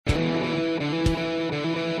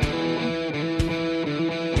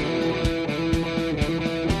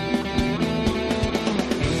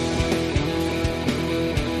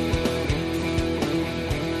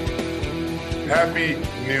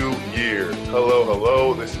Hello,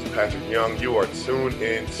 hello. This is Patrick Young. You are tuned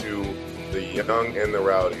into the Young and the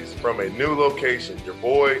Rowdies from a new location. Your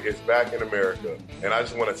boy is back in America. And I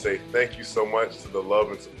just want to say thank you so much to the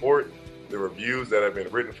love and support, the reviews that have been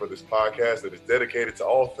written for this podcast that is dedicated to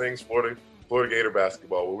all things Florida Gator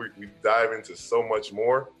basketball, where we dive into so much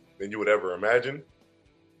more than you would ever imagine,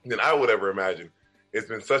 than I would ever imagine. It's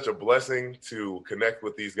been such a blessing to connect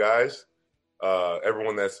with these guys,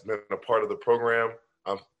 everyone that's been a part of the program.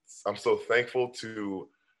 I'm so thankful to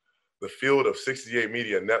the Field of 68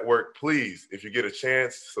 Media Network. Please, if you get a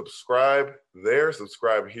chance, subscribe there,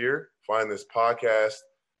 subscribe here. Find this podcast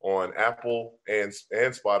on Apple and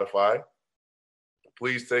Spotify.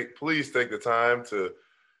 Please take the time to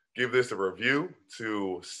give this a review,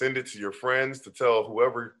 to send it to your friends, to tell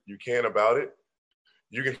whoever you can about it.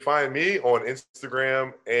 You can find me on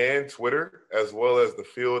Instagram and Twitter, as well as the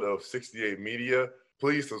Field of 68 Media.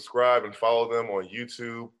 Please subscribe and follow them on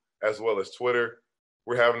YouTube, as well as Twitter.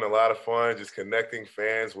 We're having a lot of fun just connecting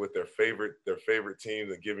fans with their favorite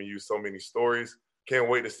teams and giving you so many stories. Can't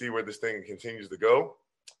wait to see where this thing continues to go.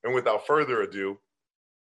 And without further ado,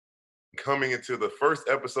 coming into the first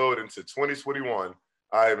episode into 2021,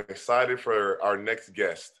 I am excited for our next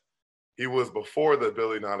guest. He was before the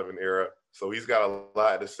Billy Donovan era, so he's got a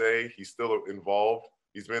lot to say. He's still involved.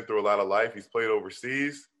 He's been through a lot of life. He's played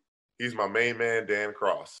overseas. He's my main man, Dan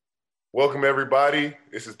Cross. Welcome, everybody.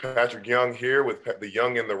 This is Patrick Young here with the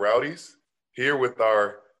Young and the Rowdies, here with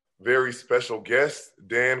our very special guest,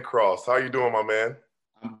 Dan Cross. How you doing, my man?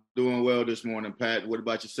 I'm doing well this morning, Pat. What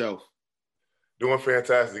about yourself? Doing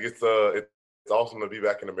fantastic. It's awesome to be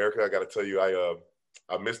back in America. I got to tell you,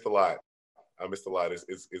 I missed a lot.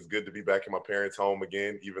 It's good to be back in my parents' home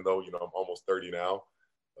again, even though, I'm almost 30 now.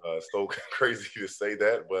 It's so crazy to say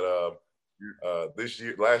that, but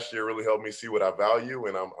last year really helped me see what I value,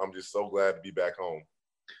 and I'm just so glad to be back home.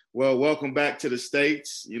 Well, welcome back to the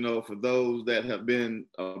States. For those that have been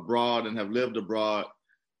abroad and have lived abroad,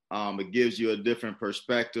 it gives you a different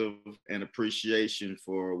perspective and appreciation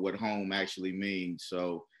for what home actually means.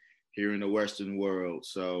 So here in the Western world.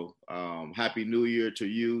 So Happy New Year to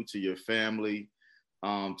you, to your family,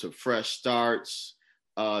 to fresh starts,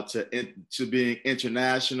 to being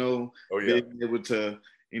international, being able to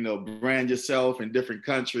brand yourself in different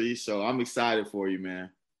countries. So I'm excited for you, man.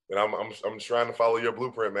 And I'm trying to follow your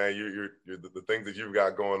blueprint, man. You're the things that you've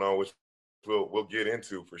got going on, which we'll get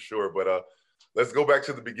into for sure. But let's go back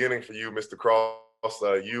to the beginning for you, Mr. Cross.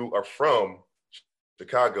 You are from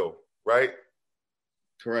Chicago, right?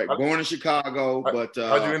 Correct. Born in Chicago, but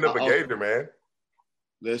how'd you end up a Gator, man?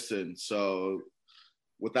 Listen, so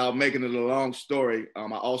without making it a long story, I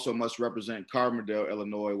also must represent Carbondale,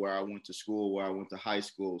 Illinois, where I went to school, where I went to high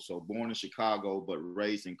school. So born in Chicago, but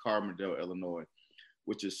raised in Carbondale, Illinois,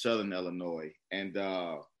 which is Southern Illinois. And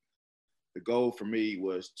the goal for me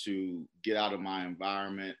was to get out of my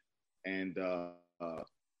environment and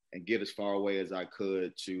get as far away as I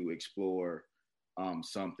could to explore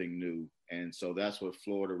something new. And so that's what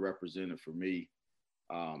Florida represented for me.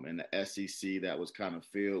 And the SEC that was kind of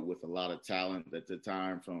filled with a lot of talent at the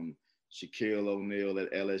time, from Shaquille O'Neal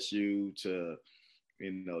at LSU to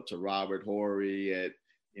Robert Horry at,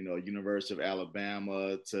 University of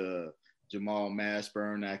Alabama, to Jamal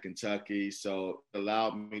Mashburn at Kentucky. So it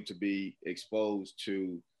allowed me to be exposed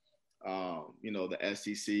to, the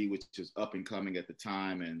SEC, which was up and coming at the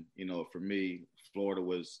time. And, for me, Florida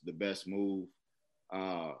was the best move.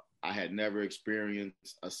 I had never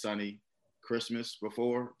experienced a sunny Christmas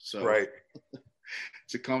before. So right.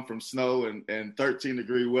 To come from snow and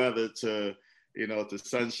 13-degree weather to, to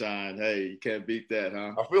sunshine, hey, you can't beat that,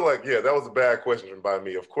 huh? I feel like, that was a bad question by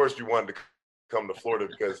me. Of course you wanted to come to Florida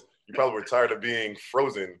because you probably were tired of being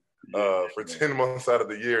frozen for 10 months out of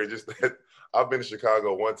the year. Just that I've been to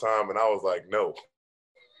Chicago one time and I was like, no.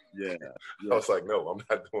 Yeah. I was like, no, I'm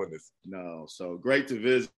not doing this. No. So great to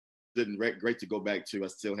visit and great to go back to. I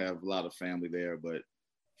still have a lot of family there, but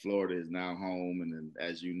Florida is now home. And then,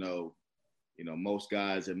 as you know, most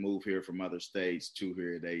guys that move here from other states to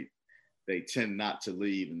here, they tend not to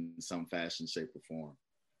leave in some fashion, shape, or form.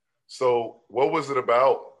 So what was it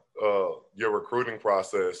about your recruiting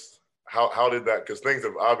process? How did that, because things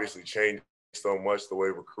have obviously changed so much, the way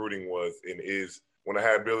recruiting was and is. When I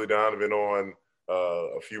had Billy Donovan on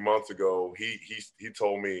a few months ago, he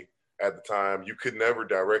told me at the time you could never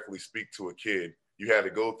directly speak to a kid. You had to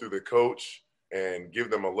go through the coach and give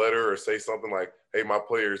them a letter or say something like, hey, my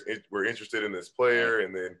players, we're interested in this player.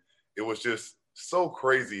 And then it was just so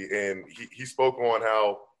crazy. And he spoke on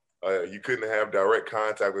how you couldn't have direct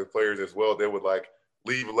contact with players as well. They would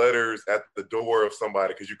leave letters at the door of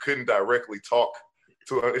somebody because you couldn't directly talk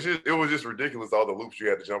It was just ridiculous, all the loops you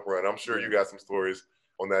had to jump around. I'm sure you got some stories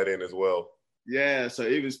on that end as well. Yeah, so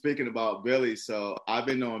even speaking about Billy, so I've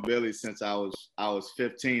been knowing Billy since I was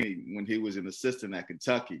 15 when he was an assistant at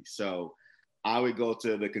Kentucky. So I would go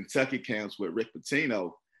to the Kentucky camps with Rick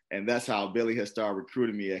Pitino, and that's how Billy had started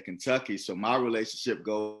recruiting me at Kentucky. So my relationship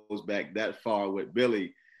goes back that far with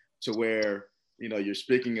Billy to where, you're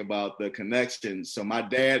speaking about the connection. So my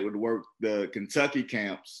dad would work the Kentucky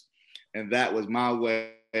camps, and that was my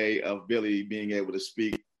way of Billy being able to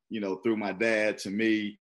speak, through my dad to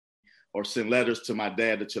me, or send letters to my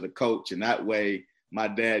dad or to the coach. And that way my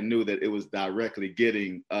dad knew that it was directly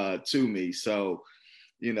getting to me. So,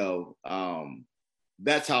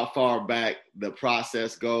 that's how far back the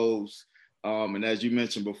process goes. And as you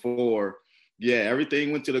mentioned before, yeah,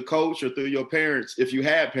 everything went to the coach or through your parents. If you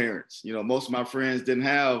had parents, most of my friends didn't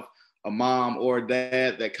have a mom or a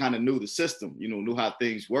dad that kind of knew the system, knew how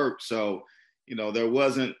things worked. So, there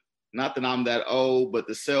wasn't, not that I'm that old, but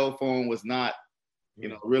the cell phone was not,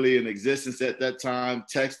 really in existence at that time.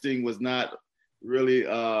 Texting was not really,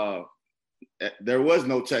 there was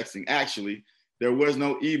no texting, actually. There was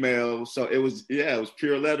no email. So it was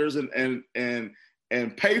pure letters and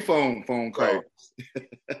payphone phone calls. Right.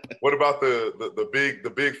 What about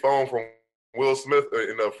the big phone from Will Smith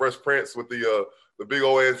in Fresh Prince with the big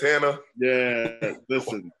old antenna? Yeah,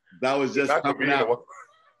 listen, that was just coming out.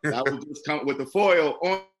 That was just coming with the foil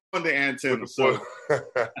on the antenna.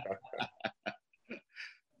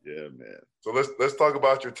 Yeah, man. So let's talk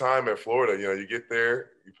about your time at Florida. You get there,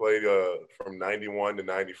 you played from 91 to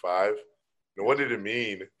 95. What did it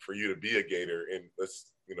mean for you to be a Gator in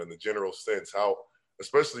in the general sense? How,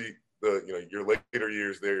 especially your later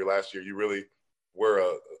years there, your last year, you really were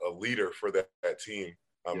a leader for that team.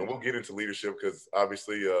 And we'll get into leadership because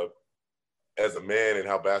obviously as a man and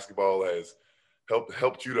how basketball has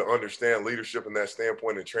helped you to understand leadership in that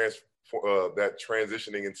standpoint and that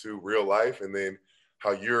transitioning into real life, and then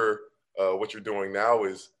how what you're doing now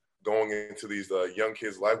is going into these young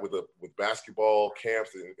kids' life with basketball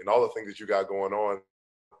camps and all the things that you got going on.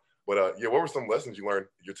 But what were some lessons you learned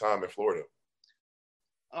your time in Florida?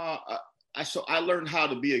 I learned how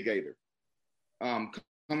to be a Gator.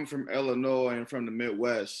 Coming from Illinois and from the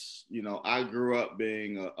Midwest, I grew up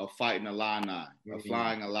being a fighting Illini, a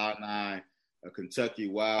flying Illini, a Kentucky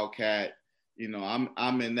Wildcat.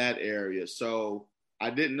 I'm in that area. So I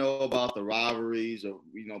didn't know about the rivalries of,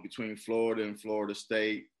 between Florida and Florida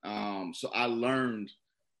State. So I learned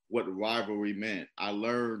what rivalry meant. I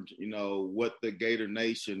learned, what the Gator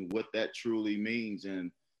Nation, what that truly means.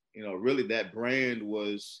 And, really that brand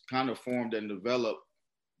was kind of formed and developed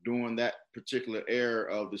during that particular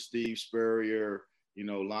era of the Steve Spurrier,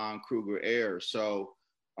 Lon Kruger era. So,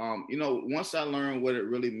 once I learned what it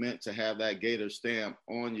really meant to have that Gator stamp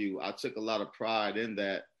on you, I took a lot of pride in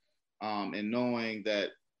that. And knowing that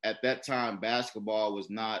at that time, basketball was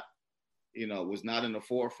not in the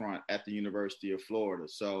forefront at the University of Florida.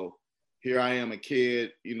 So here I am, a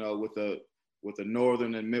kid, with a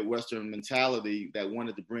Northern and Midwestern mentality that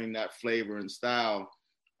wanted to bring that flavor and style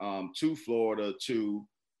to Florida to,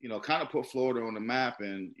 kind of put Florida on the map.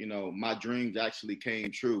 And, my dreams actually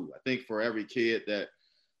came true. I think for every kid that,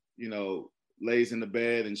 lays in the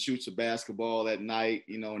bed and shoots a basketball at night,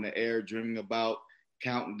 in the air, dreaming about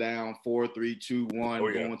counting down 4, 3, 2, 1,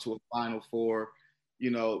 going to a Final Four,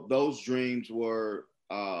 those dreams were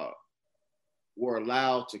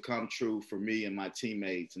allowed to come true for me and my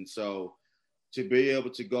teammates. And so to be able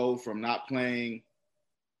to go from not playing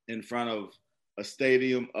in front of a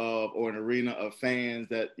stadium or an arena of fans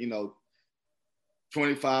that,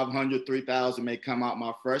 2,500, 3,000 may come out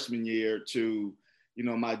my freshman year to,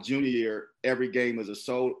 my junior year, every game is a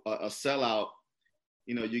sellout.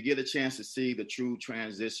 You get a chance to see the true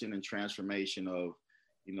transition and transformation of,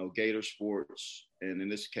 Gator sports, and in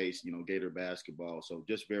this case, Gator basketball. So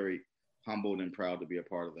just very humbled and proud to be a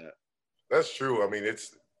part of that. That's true. I mean,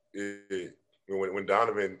 when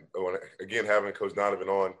Donovan, again, having Coach Donovan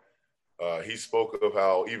on, he spoke of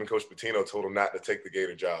how even Coach Pitino told him not to take the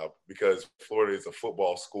Gator job because Florida is a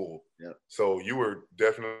football school. Yep. So you were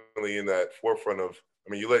definitely in that forefront of,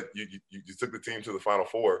 you took the team to the Final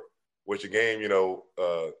Four, which again, you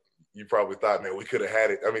probably thought, man, we could have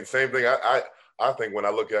had it. Same thing. I think when I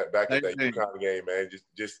look back at that UConn game, man,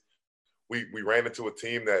 just we ran into a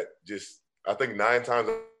team that just, I think 9 times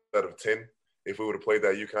out of 10, if we would have played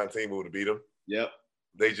that UConn team, we would have beat them. Yep.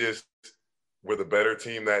 They just were the better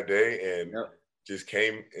team that day and just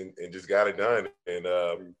came and just got it done. And,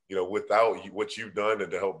 without what you've done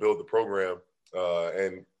to help build the program,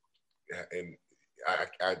 and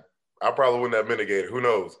I probably wouldn't have been a Gator. Who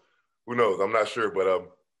knows? I'm not sure. But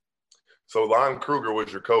So Lon Kruger was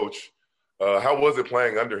your coach. How was it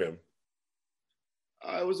playing under him?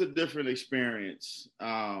 It was a different experience.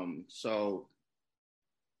 I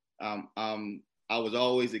was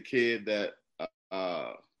always a kid that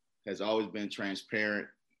has always been transparent,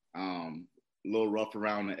 a little rough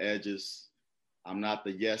around the edges. I'm not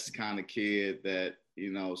the yes kind of kid that,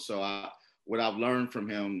 so what I've learned from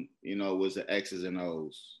him, was the X's and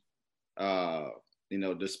O's.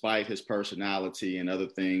 Despite his personality and other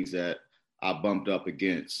things that I bumped up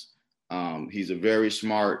against. He's a very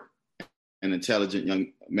smart and intelligent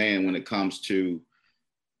young man when it comes to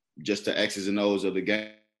just the X's and O's of the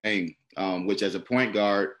game, which as a point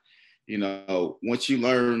guard, once you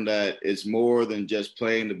learn that it's more than just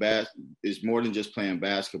playing it's more than just playing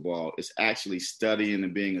basketball. It's actually studying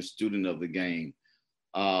and being a student of the game.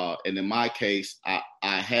 And in my case, I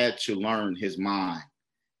had to learn his mind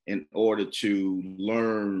in order to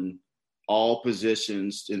learn all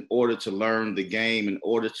positions, in order to learn the game, in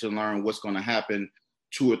order to learn what's going to happen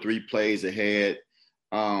 2 or 3 plays ahead.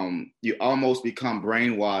 You almost become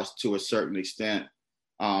brainwashed to a certain extent,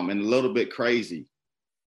 and a little bit crazy.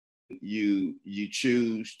 You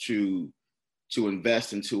choose to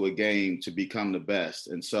invest into a game to become the best.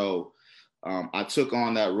 And so I took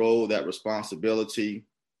on that role, that responsibility.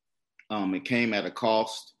 It came at a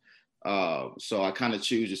cost. So I kind of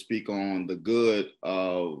choose to speak on the good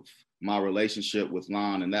of my relationship with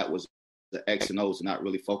Lon, and that was the X and O's, and not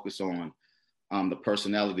really focus on the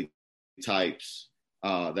personality types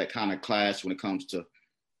that kind of clash when it comes to,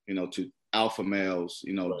 to alpha males,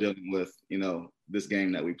 right. Dealing with, this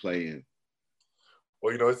game that we play in.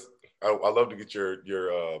 Well, I love to get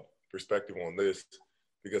your perspective on this,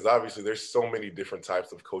 because obviously there's so many different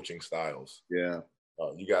types of coaching styles. Yeah.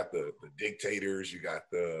 You got the dictators, you got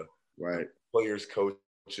the right players,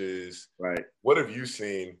 coaches. Right. What have you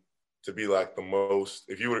seen to be like the most,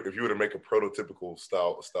 if you were to make a prototypical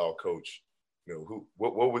style coach,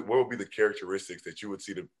 what would be the characteristics that you would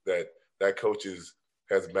see that coach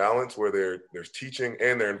has balance, where there's teaching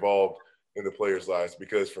and they're involved in the players' lives?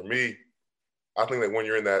 Because for me, I think that when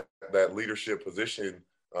you're in that leadership position,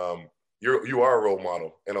 you are a role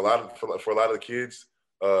model, and for a lot of the kids,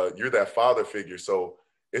 you're that father figure. So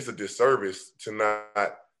it's a disservice to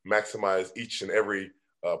not maximize each and every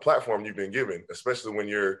platform you've been given, especially when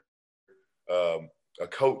you're a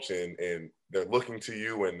coach and they're looking to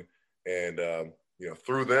you, and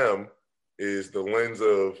through them is the lens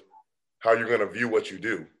of how you're going to view what you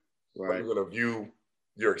do, right. How you're going to view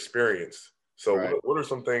your experience. So right. what are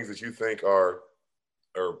some things that you think are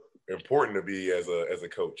important to be as a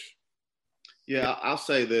coach? Yeah, I'll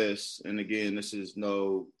say this, and again, this is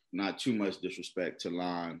not too much disrespect to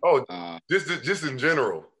Lon. Oh, just in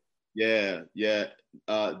general. Yeah.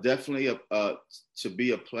 Definitely to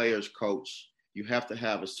be a player's coach, you have to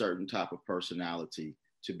have a certain type of personality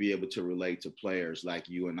to be able to relate to players like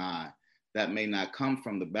you and I that may not come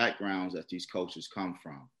from the backgrounds that these coaches come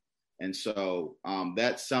from. And so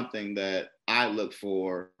that's something that I look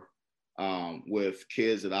for with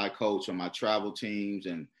kids that I coach on my travel teams.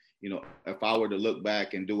 And, if I were to look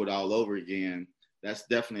back and do it all over again, that's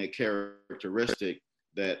definitely a characteristic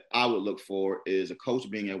that I would look for, is a coach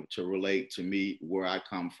being able to relate to me where I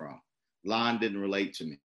come from. Lon didn't relate to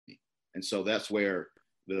me. And so that's where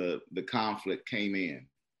the conflict came in.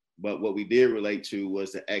 But what we did relate to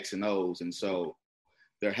was the X and O's. And so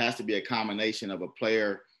there has to be a combination of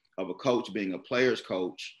a coach being a player's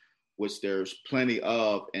coach, which there's plenty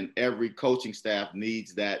of, and every coaching staff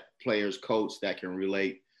needs that player's coach that can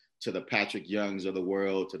relate to the Patrick Youngs of the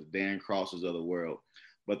world, to the Dan Crosses of the world.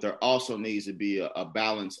 But there also needs to be a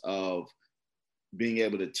balance of being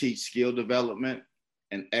able to teach skill development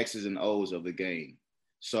and X's and O's of the game.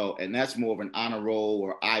 So, and that's more of an honor roll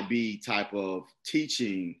or IB type of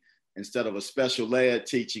teaching instead of a special ed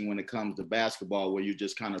teaching when it comes to basketball, where you're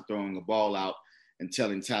just kind of throwing a ball out and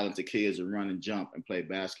telling talented kids to run and jump and play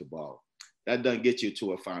basketball. That doesn't get you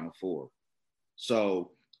to a Final Four.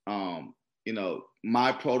 So,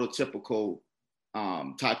 my prototypical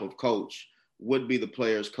type of coach would be the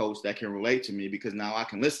player's coach that can relate to me, because now I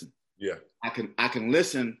can listen. Yeah. I can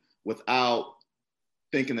listen without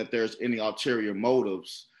thinking that there's any ulterior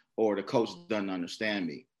motives or the coach doesn't understand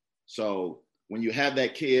me. So when you have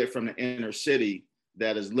that kid from the inner city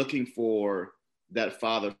that is looking for that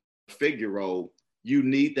father figure role, you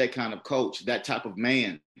need that kind of coach, that type of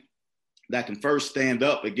man that can first stand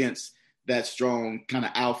up against that strong kind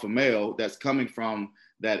of alpha male that's coming from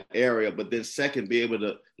that area, but then second, be able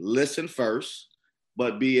to listen first,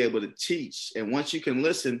 but be able to teach. And once you can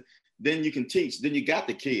listen, then you can teach. Then you got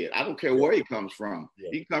the kid. I don't care where he comes from. Yeah.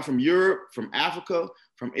 He can come from Europe, from Africa,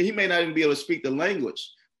 he may not even be able to speak the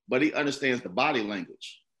language, but he understands the body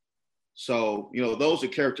language. So, those are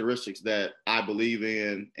characteristics that I believe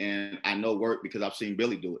in and I know work because I've seen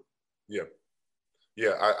Billy do it. Yeah.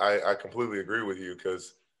 Yeah, I completely agree with you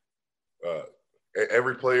because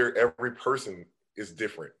every player, every person is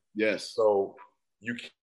different. Yes. So you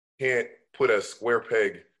can't put a square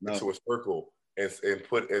peg into a circle and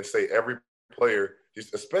say every player,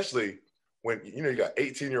 just especially when you got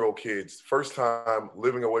 18-year-old kids, first time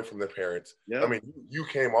living away from their parents. Yep. I mean, you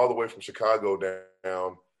came all the way from Chicago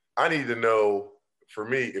down. I need to know, for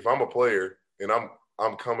me, if I'm a player and I'm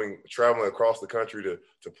traveling across the country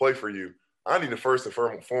to play for you, I need to first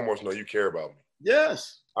and foremost know you care about me.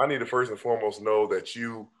 Yes. I need to first and foremost know that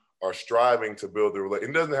you are striving to build the relationship.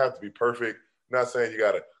 It doesn't have to be perfect. I'm not saying you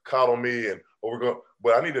got to coddle me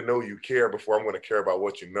but I need to know you care before I'm going to care about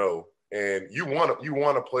what you know. And you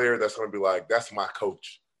want a player that's going to be like, that's my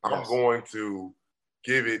coach. Yes. I'm going to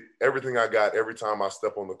give it everything I got every time I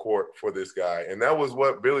step on the court for this guy. And that was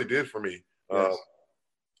what Billy did for me. Yes.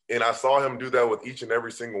 And I saw him do that with each and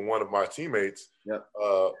every single one of my teammates. Yep.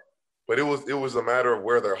 But it was a matter of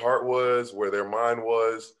where their heart was, where their mind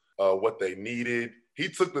was, what they needed. He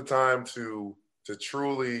took the time to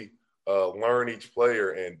truly learn each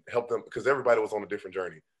player and help them because everybody was on a different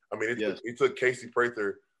journey. I mean, it took Casey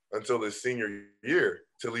Prather until his senior year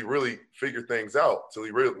till he really figured things out, till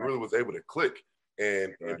he really was able to click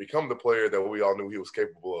and become the player that we all knew he was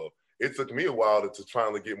capable of. It took me a while to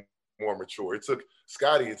finally get more mature. It took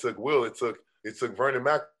Scotty, it took Will, it took Vernon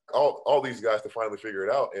Mack, all these guys to finally figure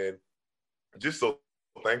it out. And just so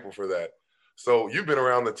thankful for that. So you've been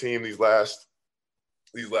around the team these last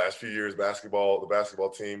few years, the basketball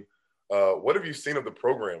team. What have you seen of the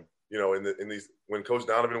program? In these when Coach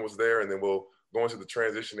Donovan was there, and then we'll go into the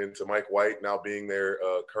transition into Mike White now being there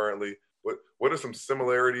currently. What are some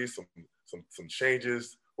similarities, some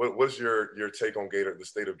changes? What's your take on the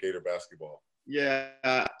state of Gator basketball? Yeah,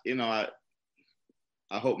 I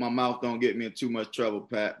hope my mouth don't get me in too much trouble,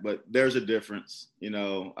 Pat, but there's a difference, and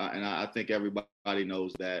I think everybody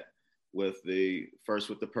knows that with the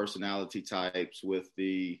personality types, with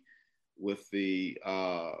the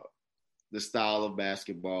style of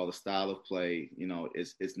basketball, the style of play,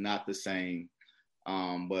 it's not the same.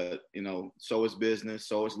 But so is business,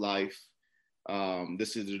 so is life.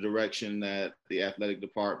 This is the direction that the athletic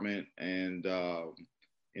department and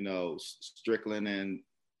Strickland and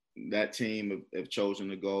that team have chosen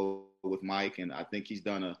to go with Mike, and I think he's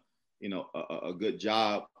done a good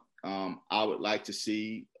job. I would like to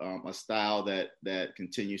see a style that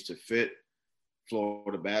continues to fit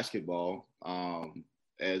Florida basketball.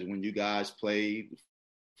 As when you guys played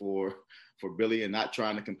for Billy, and not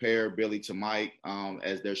trying to compare Billy to Mike,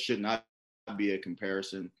 as there should not be a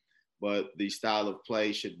comparison, but the style of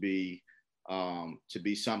play should be something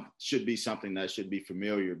that should be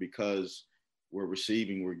familiar because we're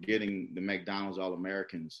getting the McDonald's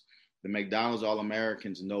All-Americans. The McDonald's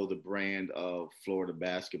All-Americans know the brand of Florida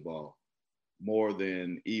basketball more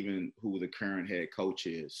than even who the current head coach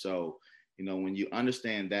is. So, when you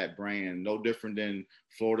understand that brand, no different than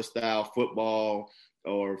Florida style football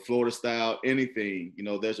or Florida style anything,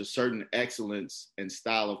 there's a certain excellence and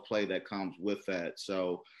style of play that comes with that.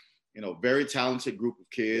 So, very talented group of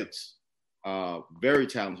kids,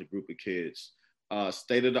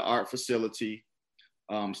 state-of-the-art facility,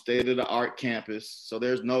 state-of-the-art campus. So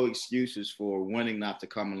there's no excuses for winning not to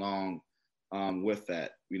come along with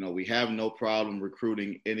that. We have no problem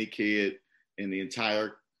recruiting any kid in the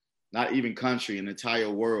entire, not even country, in the entire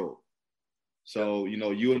world. So,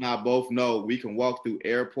 you and I both know we can walk through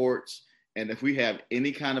airports, and if we have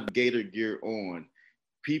any kind of Gator gear on,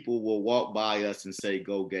 people will walk by us and say,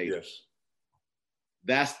 "Go Gators." Yes.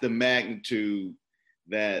 That's the magnitude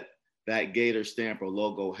that Gator stamp or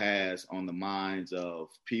logo has on the minds of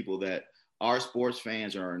people that are sports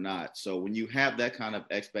fans or are not. So when you have that kind of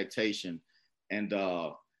expectation and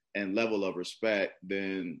level of respect,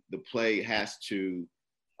 then the play has to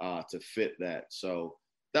fit that. So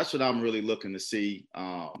that's what I'm really looking to see,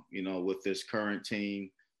 with this current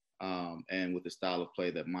team and with the style of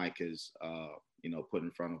play that Mike has, put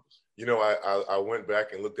in front of us. I went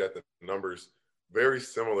back and looked at the numbers. Very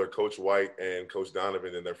similar, Coach White and Coach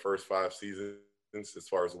Donovan in their first 5 seasons as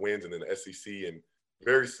far as wins and then the SEC, and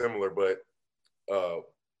very similar. But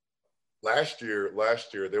last year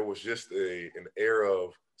there was just an air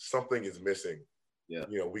of something is missing. Yeah.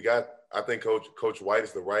 I think Coach White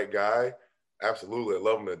is the right guy. Absolutely. I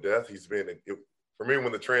love him to death. He's been, for me,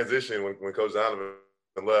 when the transition, when Coach Donovan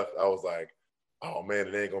left, I was like, oh man,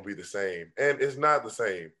 it ain't going to be the same. And it's not the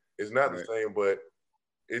same. It's not the same, but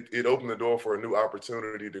it opened the door for a new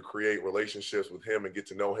opportunity to create relationships with him and get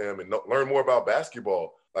to know him and learn more about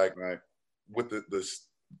basketball. Like right. with this,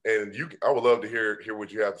 and I would love to hear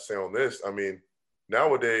what you have to say on this. I mean,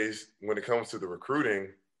 nowadays when it comes to the recruiting,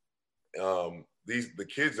 the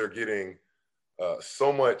kids are getting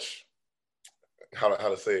so much, how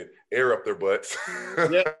to say it, air up their butts.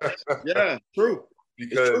 Yeah, yeah, true. It's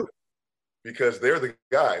because true. because they're the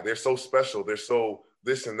guy. They're so special. They're so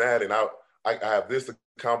this and that, and I have this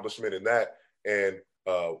accomplishment and that. And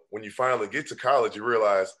when you finally get to college, you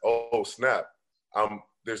realize, oh snap,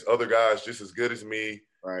 there's other guys just as good as me.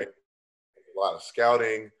 Right. A lot of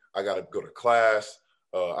scouting. I got to go to class.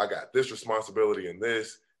 I got this responsibility and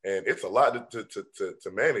this, and it's a lot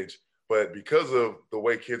to manage. But because of the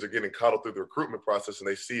way kids are getting coddled through the recruitment process, and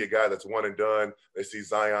they see a guy that's one and done, they see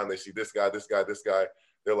Zion, they see this guy,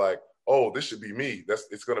 they're like, oh, this should be me.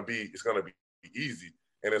 It's gonna be easy.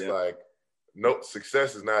 And it's like, no,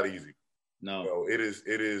 success is not easy. No, it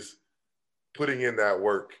is putting in that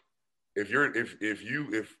work. If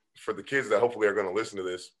for the kids that hopefully are going to listen to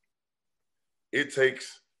this, it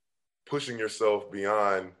takes pushing yourself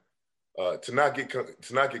beyond to not get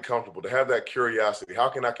comfortable, to have that curiosity. How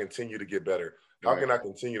can I continue to get better? How can I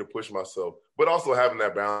continue to push myself? But also having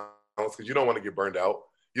that balance, because you don't want to get burned out.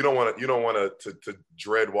 You don't want to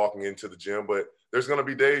dread walking into the gym, but there's going to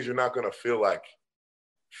be days you're not going to feel like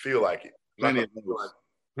it. Plenty of those.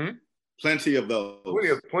 Plenty of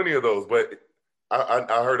those. Plenty of those. But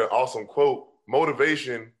I heard an awesome quote: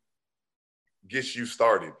 motivation gets you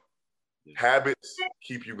started. Habits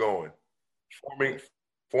keep you going.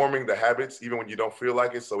 Forming the habits even when you don't feel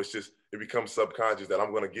like it. So it becomes subconscious that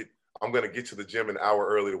I'm gonna get to the gym an hour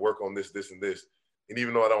early to work on this, and this. And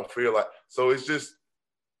even though I don't feel like, so it's just,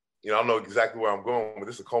 I don't know exactly where I'm going, but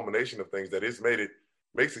this is a culmination of things that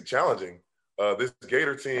makes it challenging. This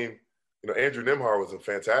Gator team, Andrew Nimhar was a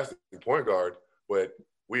fantastic point guard, but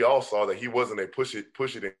we all saw that he wasn't a push it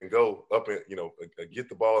and go up and, get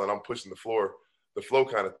the ball and I'm pushing the flow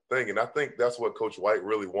kind of thing. And I think that's what Coach White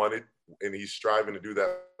really wanted. And he's striving to do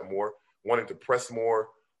that more, wanting to press more,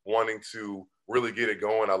 wanting to really get it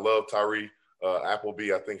going. I love Tyree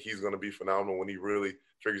Appleby. I think he's going to be phenomenal when he really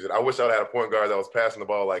figures it. I wish I had a point guard that was passing the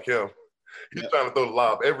ball like him. He's trying to throw the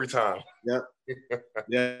lob every time. Yep.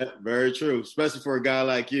 Yeah, very true, especially for a guy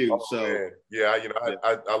like you. Oh, so, man. Yeah,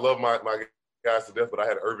 I love my guys to death, but I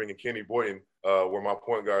had Irving and Kenny Boynton were my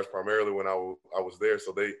point guards primarily when I was there.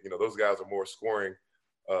 So they, those guys are more scoring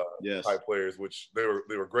type players, which they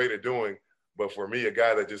were great at doing. But for me, a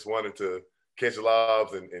guy that just wanted to catch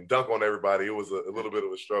lobs and dunk on everybody, it was a little bit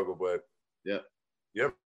of a struggle. But yeah,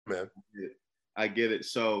 man, I get it.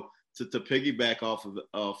 So to piggyback off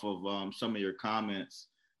of some of your comments,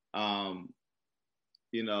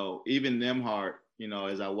 even Nimhart,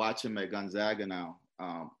 as I watch him at Gonzaga now,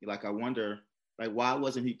 I wonder, why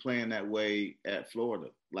wasn't he playing that way at Florida?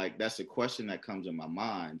 That's a question that comes in my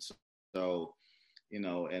mind. So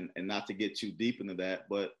and not to get too deep into that,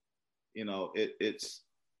 but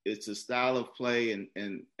it's a style of play,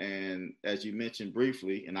 and as you mentioned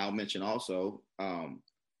briefly, and I'll mention also,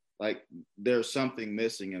 there's something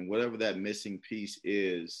missing, and whatever that missing piece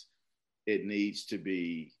is, it needs to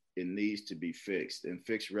be fixed, and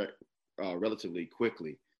fixed relatively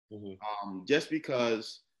quickly. Mm-hmm. Just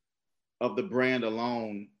because of the brand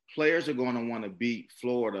alone, players are going to want to beat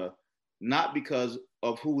Florida, not because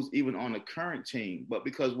of who's even on the current team, but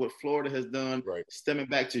because what Florida has done, stemming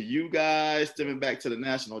back to you guys, stemming back to the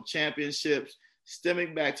national championships,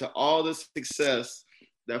 stemming back to all the success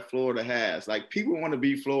that Florida has. People want to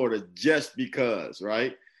beat Florida just because,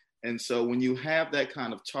 right? And so when you have that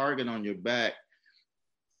kind of target on your back,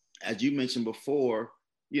 as you mentioned before,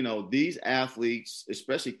 these athletes,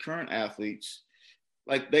 especially current athletes,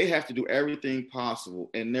 they have to do everything possible.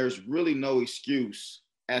 And there's really no excuse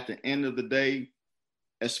at the end of the day,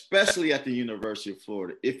 especially at the University of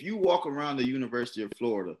Florida. If you walk around the University of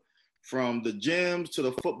Florida, from the gyms to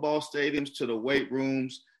the football stadiums to the weight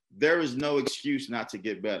rooms, there is no excuse not to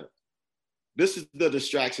get better. This is the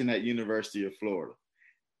distraction at University of Florida.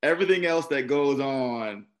 Everything else that goes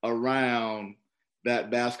on around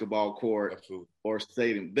that basketball court or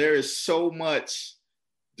stadium, there is so much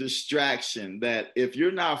distraction that if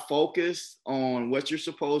you're not focused on what you're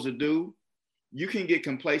supposed to do, you can get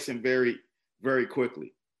complacent very, very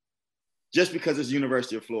quickly, just because it's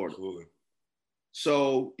University of Florida. Absolutely.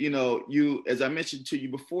 So, you, as I mentioned to you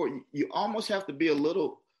before, you almost have to be a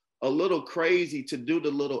little crazy to do the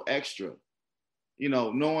little extra,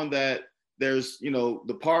 knowing that there's,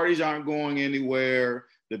 the parties aren't going anywhere,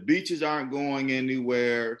 the beaches aren't going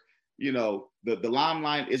anywhere, the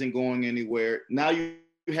limelight isn't going anywhere. Now you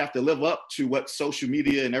have to live up to what social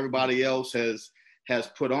media and everybody else has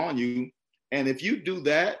put on you. And if you do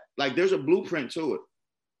that, there's a blueprint to it.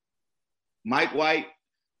 Mike White,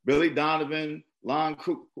 Billy Donovan, Lon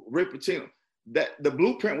Cook, Rick Pitino. That the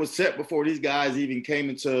blueprint was set before these guys even came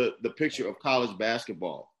into the picture of college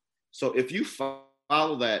basketball. So if you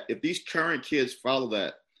follow that, if these current kids follow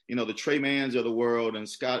that, you know, the Trey Mans of the world and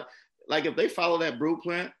Scott, like if they follow that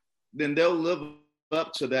blueprint, then they'll live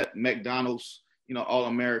up to that McDonald's, you know,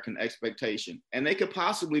 All-American expectation. And they could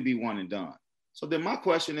possibly be one and done. So then my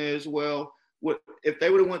question is, well, if they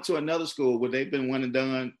would have went to another school, would they have been one and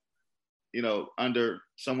done, you know, under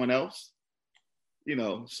someone else? You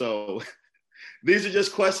know, so these are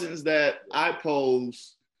just questions that I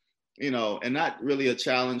pose, you know, and not really a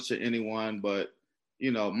challenge to anyone, but,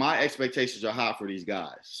 you know, my expectations are high for these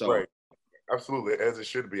guys. So, right. Absolutely, as it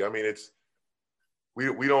should be. I mean,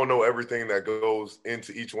 we don't know everything that goes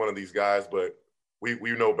into each one of these guys, but we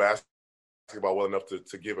know basketball well enough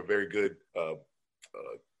to give a very good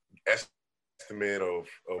estimate of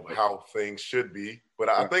how things should be. But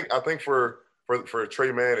I think for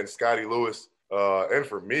Trey Mann and Scottie Lewis, and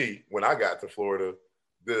for me, when I got to Florida,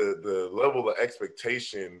 the level of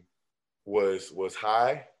expectation was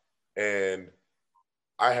high, and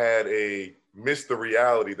I had missed the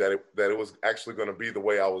reality that it was actually going to be the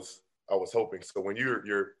way I was hoping. So when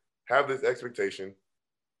you have this expectation,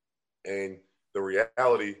 and the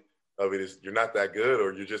reality of it is you're not that good,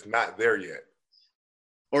 or you're just not there yet,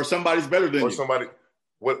 or somebody's better than you, or somebody.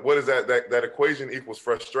 What is that equation equals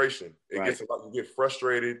frustration. It right. gets about, you get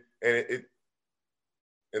frustrated, and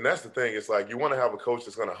and that's the thing. It's like you want to have a coach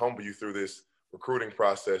that's going to humble you through this recruiting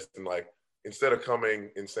process, and like instead of coming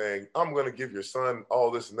and saying, I'm going to give your son all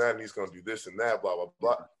this and that, and he's going to do this and that, blah, blah,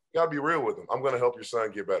 blah. You got to be real with him. I'm going to help your son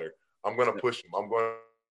get better. I'm going to push him. I'm going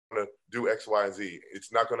to do X, Y, and Z.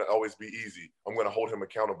 It's not going to always be easy. I'm going to hold him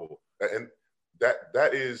accountable. And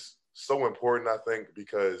that is so important, I think,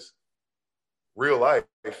 because real life,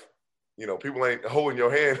 you know, people ain't holding your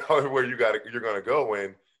hand everywhere you're going to go.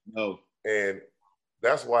 And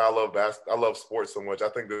that's why I love sports so much. I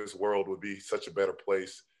think this world would be such a better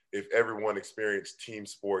place if everyone experienced team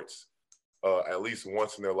sports at least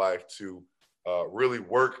once in their life, to really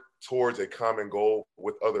work towards a common goal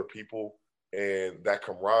with other people. And that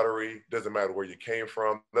camaraderie, doesn't matter where you came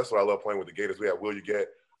from. That's what I love playing with the Gators. We have Will You Get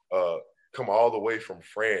come all the way from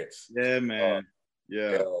France. Yeah, man.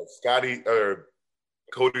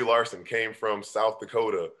 Cody Larson came from South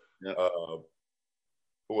Dakota. Yep.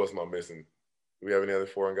 Who else am I missing? Do we have any other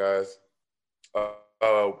foreign guys?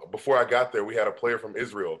 Before I got there, we had a player from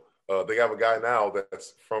Israel. They have a guy now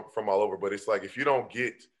that's from all over. But it's like, if you don't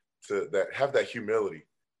get to that, have that humility,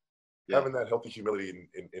 having that healthy humility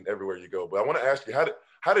in everywhere you go. But I want to ask you,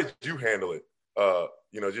 how did you handle it?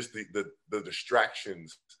 You know, just the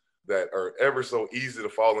distractions that are ever so easy to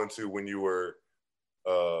fall into when you were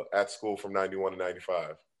at school from 91 to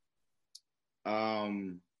 95.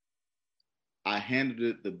 I handled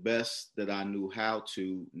it the best that I knew how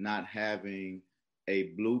to, not having a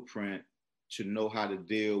blueprint to know how to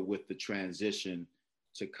deal with the transition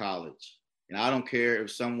to college. And I don't care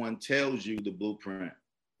if someone tells you the blueprint.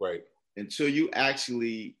 Right. Until you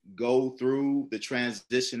actually go through the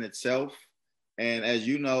transition itself. And as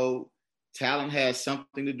you know, talent has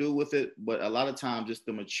something to do with it, but a lot of times it's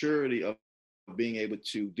the maturity of being able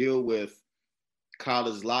to deal with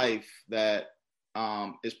college life that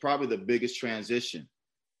is probably the biggest transition.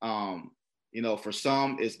 You know, for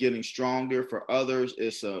some, it's getting stronger. For others,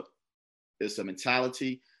 it's a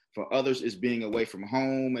mentality. For others, it's being away from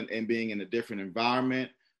home and being in a different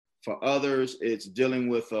environment. For others, it's dealing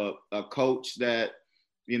with a coach that,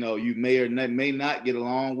 you know, you may or may not get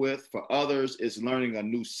along with. For others, it's learning a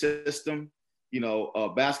new system, you know, a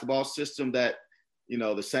basketball system that, you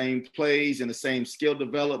know, the same plays and the same skill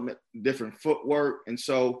development, different footwork. And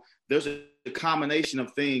so there's a combination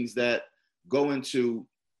of things that go into,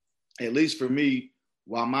 at least for me,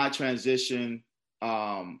 while my transition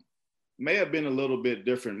may have been a little bit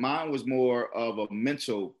different. Mine was more of a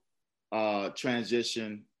mental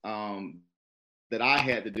transition that I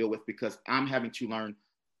had to deal with, because I'm having to learn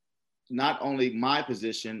not only my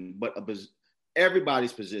position, but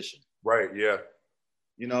everybody's position. Right, yeah.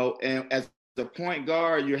 You know, and as the point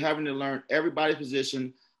guard, you're having to learn everybody's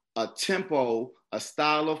position, a tempo, a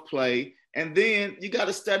style of play, and then you got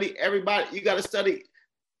to study everybody. You got to study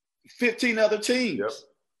 15 other teams. Yep.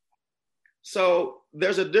 So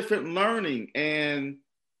there's a different learning, and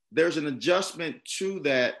there's an adjustment to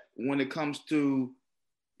that when it comes to,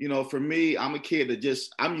 you know, for me, I'm a kid that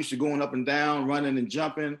I'm used to going up and down, running and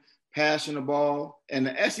jumping, passing the ball, and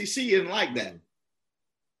the SEC isn't like that.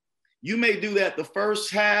 You may do that the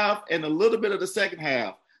first half and a little bit of the second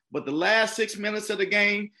half, but the last 6 minutes of the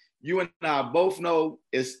game, you and I both know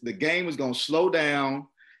the game is going to slow down.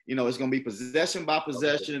 It's going to be possession by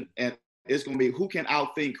possession, and it's going to be who can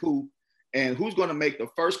outthink who, and who's going to make the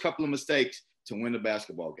first couple of mistakes to win the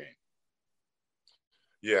basketball game.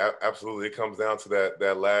 Yeah, absolutely. It comes down to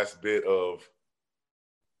that last bit of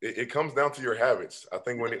it comes down to your habits. I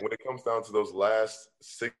think when it comes down to those last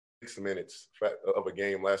 6 minutes of a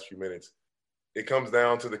game, last few minutes, it comes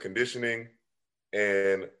down to the conditioning.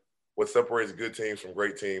 And what separates good teams from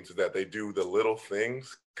great teams is that they do the little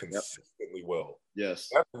things consistently well. Yes.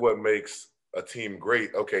 That's what makes a team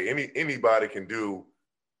great. Okay, anybody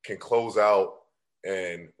can close out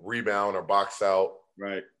and rebound or box out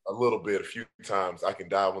right a little bit, a few times. I can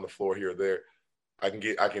dive on the floor here or there. I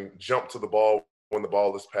can jump to the ball when the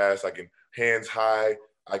ball is passed. I can hands high.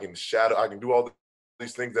 I can shadow. I can do all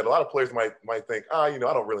these things that a lot of players might think, I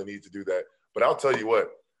don't really need to do that. But I'll tell you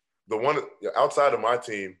what, the one outside of my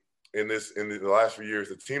team in the last few years,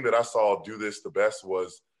 the team that I saw do this the best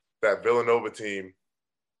was that Villanova team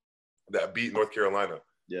that beat North Carolina.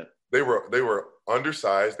 Yeah. They were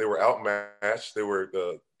undersized. They were outmatched.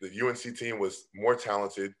 The UNC team was more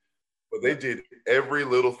talented, but they did every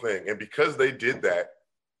little thing. And because they did that,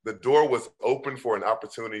 the door was open for an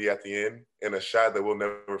opportunity at the end and a shot that we'll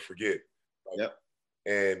never forget. Yep.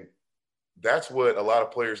 And that's what a lot of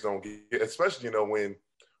players don't get, especially,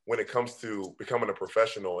 when it comes to becoming a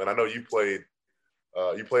professional. And I know you played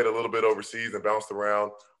a little bit overseas and bounced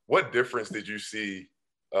around. What difference did you see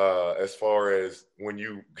as far as when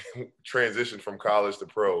you transitioned from college to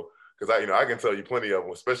pro? Because I can tell you plenty of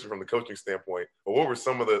them, especially from the coaching standpoint. But what were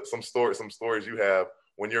some stories you have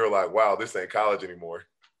when you're like, wow, this ain't college anymore?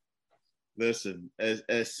 Listen,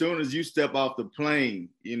 as soon as you step off the plane,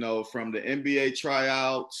 from the NBA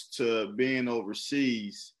tryouts to being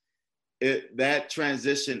overseas, that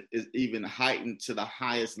transition is even heightened to the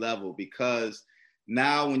highest level, because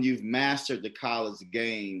now when you've mastered the college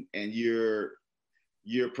game and you're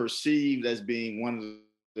perceived as being one of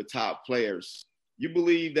the top players, you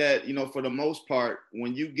believe that, for the most part,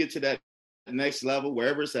 when you get to that next level,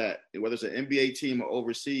 wherever it's at, whether it's an NBA team or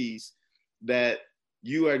overseas, that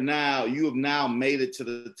you have now made it to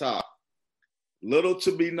the top. Little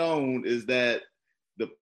to be known is that the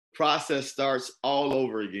process starts all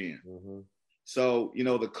over again. Mm-hmm. So,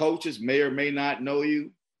 the coaches may or may not know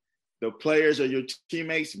you. The players or your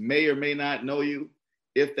teammates may or may not know you.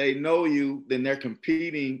 If they know you, then they're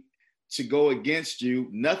competing to go against you.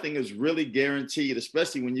 Nothing is really guaranteed,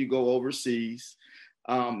 especially when you go overseas.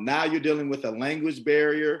 Now you're dealing with a language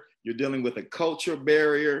barrier. You're dealing with a culture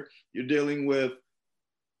barrier. You're dealing with,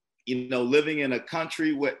 living in a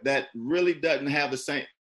country that really doesn't have the same,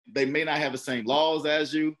 they may not have the same laws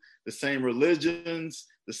as you, the same religions,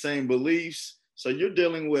 the same beliefs. So you're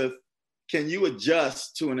dealing with, can you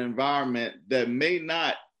adjust to an environment that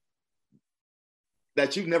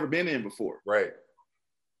you've never been in before? Right.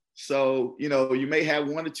 So, you may have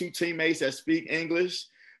one or two teammates that speak English,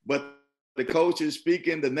 but the coach is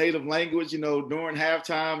speaking the native language, during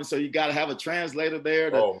halftime. And so you got to have a translator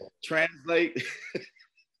there to translate.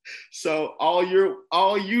 So all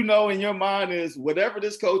you know in your mind is whatever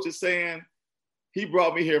this coach is saying, he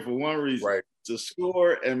brought me here for one reason, right, to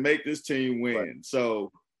score and make this team win. Right.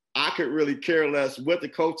 So I could really care less what the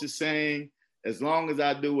coach is saying as long as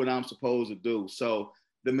I do what I'm supposed to do. So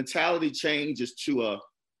the mentality changes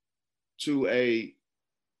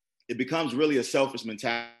it becomes really a selfish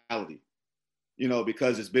mentality,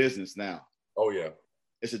 because it's business now. Oh, yeah.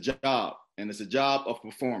 It's a job, and it's a job of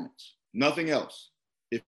performance, nothing else.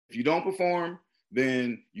 If you don't perform,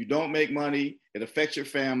 then you don't make money, it affects your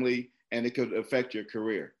family, and it could affect your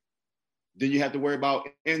career. Then you have to worry about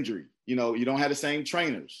injury. You don't have the same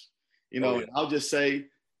trainers. I'll just say,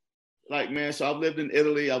 so I've lived in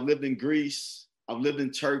Italy, I've lived in Greece, I've lived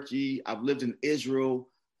in Turkey, I've lived in Israel,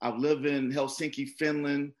 I've lived in Helsinki,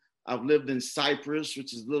 Finland, I've lived in Cyprus,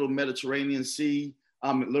 which is a little Mediterranean Sea,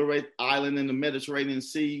 a little island in the Mediterranean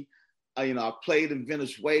Sea. I played in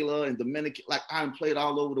Venezuela and Dominican, I've played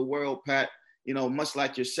all over the world, Pat, much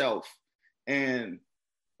like yourself. And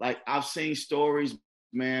I've seen stories,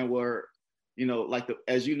 man, where,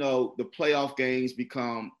 as the playoff games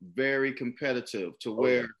become very competitive to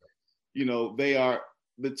where,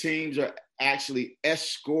 the teams are actually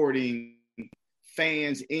escorting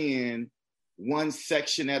fans in one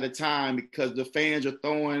section at a time because the fans are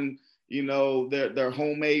throwing, their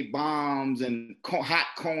homemade bombs and hot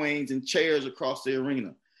coins and chairs across the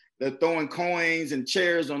arena. They're throwing coins and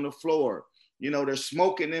chairs on the floor. They're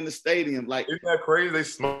smoking in the stadium. Isn't that crazy? They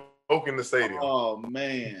smoke in the stadium. Oh,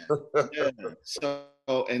 man. Yeah. So,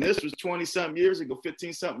 and this was 20-something years ago,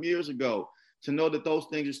 15-something years ago, to know that those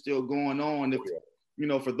things are still going on. If,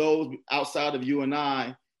 for those outside of you and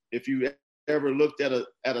I, if you ever looked at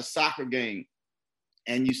a soccer game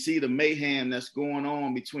and you see the mayhem that's going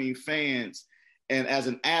on between fans, and as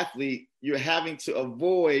an athlete, you're having to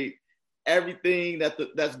avoid everything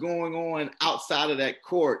that's going on outside of that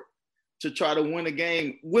court to try to win a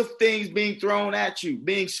game, with things being thrown at you,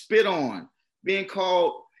 being spit on, being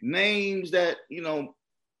called names that, you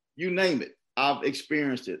name it. I've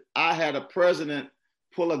experienced it. I had a president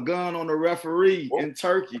pull a gun on a referee Whoa. in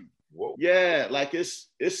Turkey. Whoa. Yeah, like it's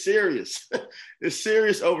serious. It's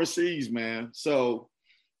serious overseas, man. So,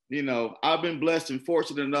 I've been blessed and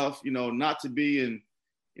fortunate enough, not to be in,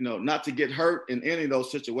 not to get hurt in any of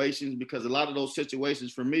those situations, because a lot of those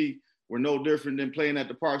situations for me were no different than playing at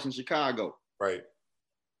the parks in Chicago. Right.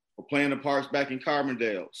 Or playing the parks back in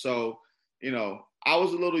Carbondale. So, I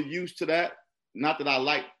was a little used to that. Not that I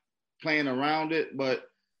like playing around it, but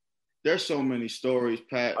there's so many stories,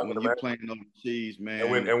 Pat, when you're playing overseas, man.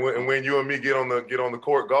 And when you and me get on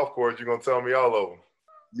the golf course, you're gonna tell me all of them.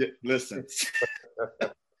 Yeah, listen,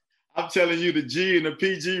 I'm telling you the G and the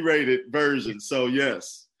PG rated version. So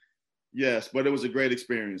yes, but it was a great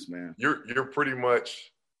experience, man. You're pretty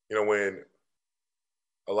much, when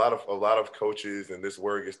a lot of coaches, and this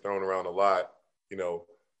word gets thrown around a lot,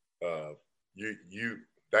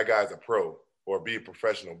 that guy's a pro, or be a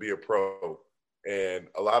professional, be a pro. And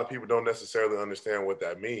a lot of people don't necessarily understand what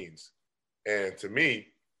that means. And to me,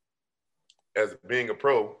 as being a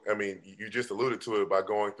pro, I mean, you just alluded to it by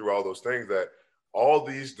going through all those things, that all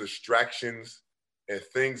these distractions and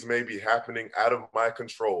things may be happening out of my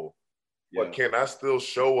control, but can I still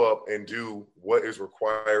show up and do what is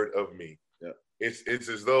required of me? Yeah. It's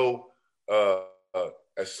as though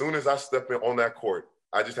as soon as I step in on that court,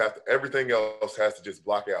 I just have to, everything else has to just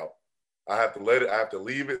block out. I have to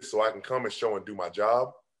leave it so I can come and show and do my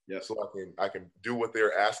job. Yeah. So I can do what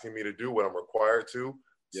they're asking me to do, what I'm required to.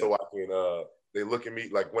 Yeah. So I can, they look at me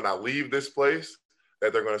like when I leave this place,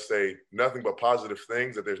 that they're going to say nothing but positive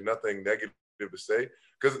things, that there's nothing negative to say,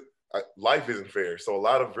 because life isn't fair. So a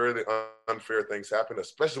lot of really unfair things happen,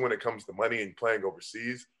 especially when it comes to money and playing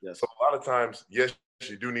overseas. Yes. So a lot of times, yes,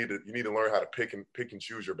 you need to learn how to pick and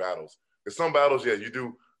choose your battles. Because some battles, you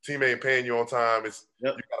do, team ain't paying you on time.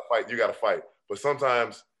 You gotta fight. But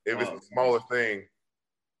sometimes if it's a smaller thing,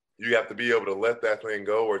 you have to be able to let that thing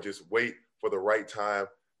go, or just wait for the right time,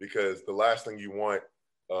 because the last thing you want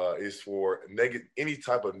is for any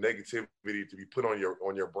type of negativity to be put on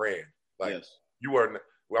your brand. Like, yes. You are.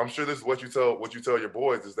 Well, I'm sure this is what you tell your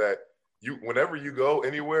boys, is that whenever you go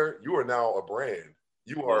anywhere, you are now a brand.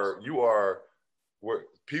 You are where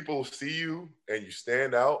people see you and you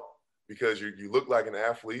stand out because you look like an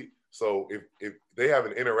athlete. So if they have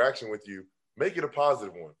an interaction with you, make it a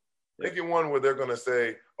positive one. Yeah. Make it one where they're gonna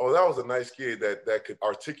say, "Oh, that was a nice kid that could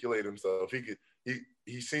articulate himself.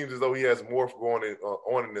 He seems as though he has more going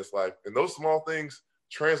on in this life." And those small things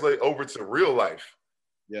translate over to real life.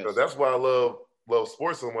 Yes. So that's why I love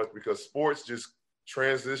sports so much, because sports just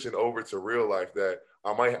transition over to real life. That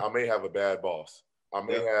I may have a bad boss. I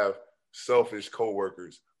may have selfish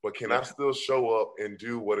coworkers, but can I still show up and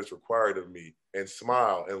do what is required of me, and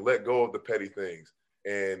smile and let go of the petty things?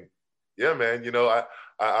 And yeah, man,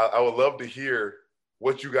 I would love to hear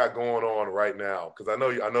what you got going on right now, because I know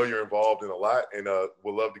you're involved in a lot, and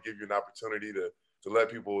would love to give you an opportunity to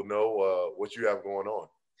let people know what you have going on.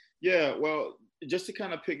 Yeah, well, just to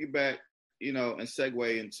kind of piggyback, and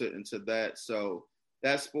segue into that. So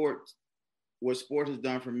that what sport has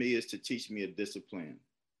done for me is to teach me a discipline,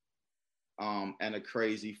 and a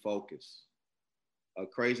crazy focus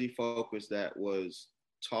that was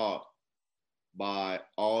taught by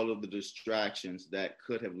all of the distractions that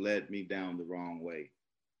could have led me down the wrong way.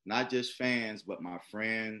 Not just fans, but my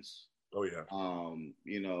friends. Oh yeah.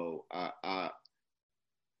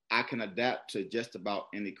 I can adapt to just about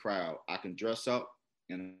any crowd. I can dress up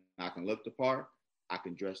and I can look the part. I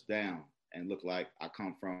can dress down and look like I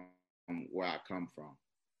come from where I come from.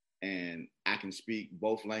 And I can speak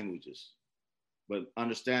both languages. But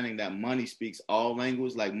understanding that money speaks all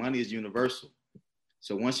languages, like money is universal.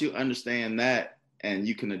 So once you understand that and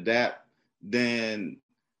you can adapt, then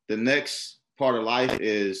the next part of life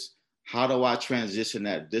is, how do I transition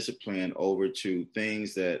that discipline over to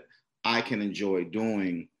things that I can enjoy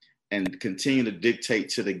doing and continue to dictate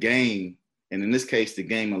to the game, and in this case, the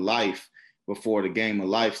game of life, before the game of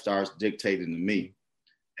life starts dictating to me.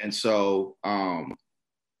 And so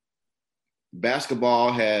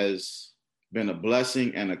basketball has been a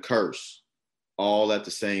blessing and a curse all at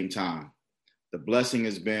the same time. The blessing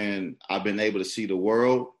has been, I've been able to see the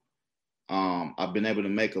world. I've been able to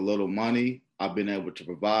make a little money. I've been able to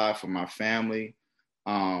provide for my family.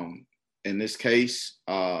 In this case,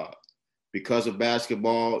 because of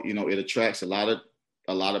basketball, it attracts a lot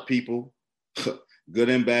of people, good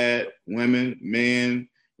and bad, women, men,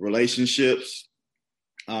 relationships.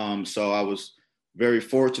 So I was very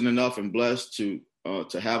fortunate enough and blessed to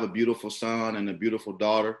have a beautiful son and a beautiful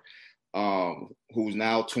daughter, who's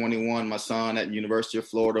now 21. My son at University of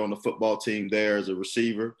Florida on the football team there as a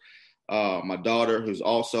receiver. My daughter, who's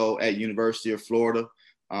also at University of Florida,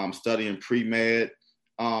 studying pre-med.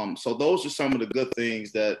 So those are some of the good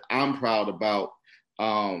things that I'm proud about,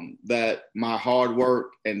 that my hard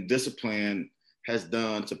work and discipline has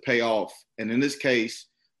done to pay off. And in this case,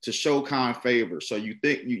 to show kind favor. So you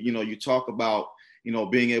think, you talk about,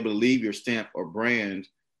 being able to leave your stamp or brand,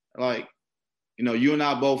 like, you and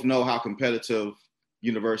I both know how competitive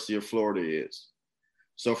University of Florida is.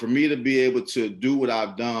 So for me to be able to do what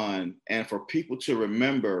I've done and for people to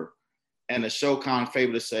remember and to show kind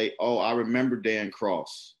favor to say, oh, I remember Dan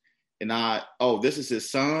Cross, and this is his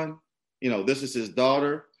son, this is his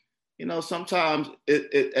daughter. Sometimes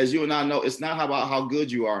it as you and I know, it's not about how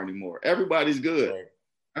good you are anymore. Everybody's good. Right.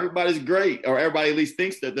 Everybody's great, or everybody at least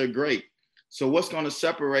thinks that they're great. So what's going to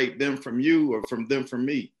separate them from you or from them from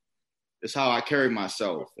me is how I carry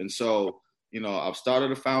myself. And so, I've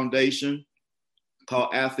started a foundation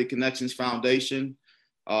called Athlete Connections Foundation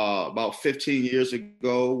about 15 years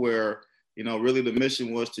ago, where, really the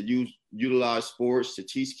mission was to utilize sports to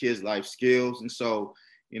teach kids life skills. And so,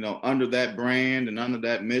 under that brand and under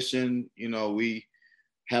that mission, we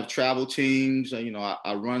have travel teams.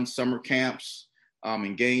 I run summer camps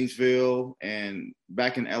in Gainesville and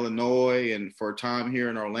back in Illinois, and for a time here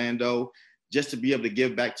in Orlando, just to be able to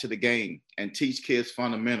give back to the game and teach kids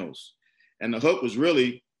fundamentals. And the hook was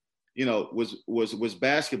really, was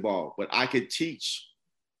basketball, but I could teach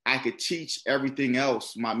everything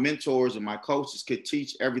else. My mentors and my coaches could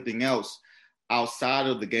teach everything else outside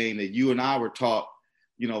of the game that you and I were taught,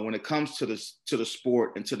 when it comes to the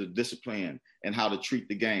sport and to the discipline and how to treat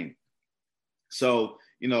the game. So,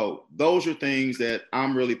 those are things that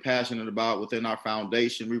I'm really passionate about within our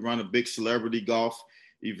foundation. We run a big celebrity golf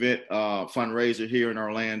event fundraiser here in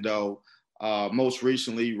Orlando. Most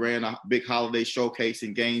recently ran a big holiday showcase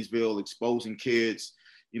in Gainesville, exposing kids,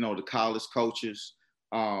 to college coaches.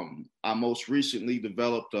 I most recently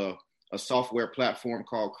developed a software platform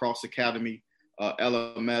called Cross Academy,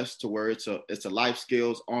 LMS, to where it's a life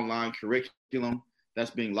skills online curriculum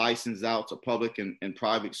that's being licensed out to public and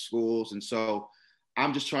private schools. And so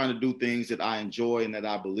I'm just trying to do things that I enjoy and that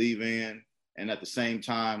I believe in, and at the same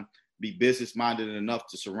time be business minded enough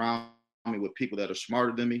to surround me with people that are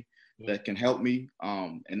smarter than me, that can help me,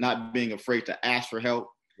 and not being afraid to ask for help,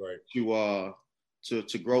 right,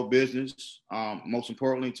 to grow business, most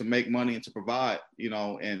importantly to make money and to provide,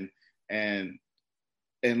 and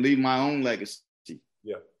leave my own legacy.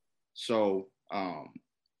 Yeah. So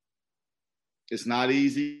it's not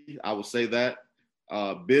easy. I will say that.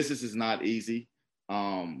 Business is not easy.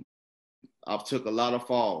 I've took a lot of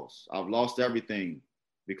falls. I've lost everything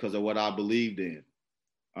because of what I believed in.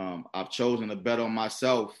 I've chosen to bet on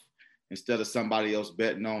myself instead of somebody else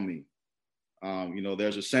betting on me.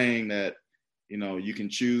 There's a saying that, you can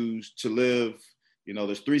choose to live,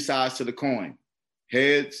 there's three sides to the coin: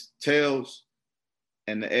 heads, tails,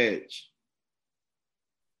 and the edge.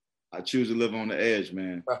 I choose to live on the edge,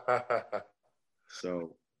 man.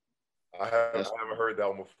 So I haven't heard that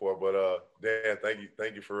one before, but Dan,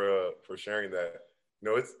 thank you for sharing that.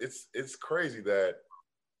 It's crazy that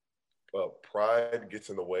pride gets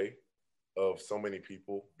in the way of so many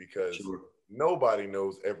people, because nobody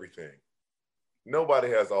knows everything. Nobody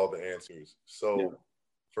has all the answers. So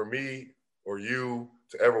for me or you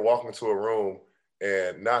to ever walk into a room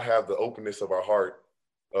and not have the openness of our heart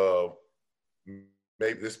of,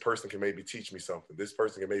 maybe this person can maybe teach me something. This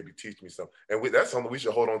person can maybe teach me something. And that's something we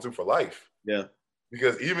should hold on to for life. Yeah.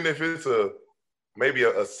 Because even if it's maybe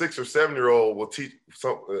a 6 or 7 year old will teach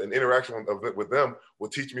an interaction with them will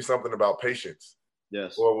teach me something about patience.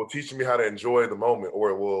 Yes. Or will teach me how to enjoy the moment, or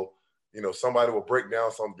it will, somebody will break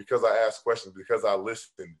down something because I asked questions, because I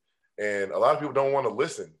listened. And a lot of people don't want to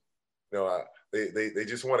listen. They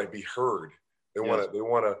just want to be heard. They don't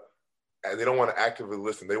want to actively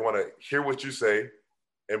listen. They want to hear what you say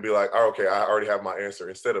and be like, oh, okay, I already have my answer,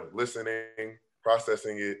 instead of listening,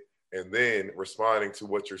 processing it, and then responding to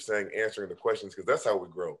what you're saying, answering the questions, because that's how we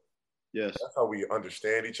grow. Yes. That's how we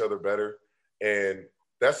understand each other better. And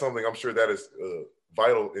that's something I'm sure that is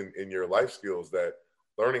vital in your life skills, that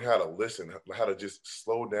learning how to listen, how to just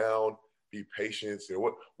slow down, be patient.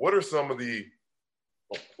 What are some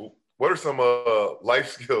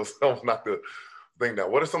life skills? Not the thing now.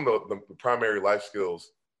 What are some of the primary life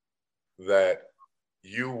skills that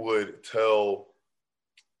you would tell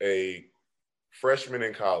a freshmen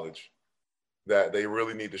in college that they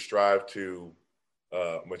really need to strive to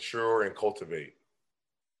mature and cultivate?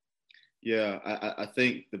 Yeah, I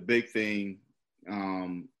think the big thing,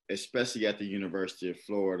 especially at the University of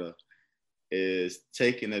Florida, is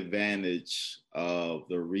taking advantage of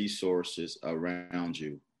the resources around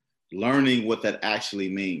you, learning what that actually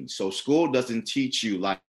means. So school doesn't teach you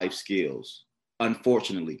life skills,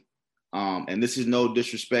 unfortunately. And this is no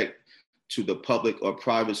disrespect to the public or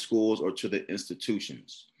private schools or to the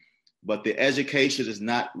institutions. But the education is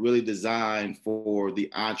not really designed for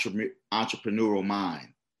the entrepreneurial mind.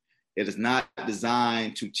 It is not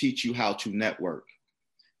designed to teach you how to network.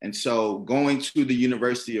 And so going to the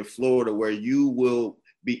University of Florida, where you will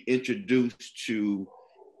be introduced to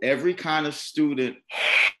every kind of student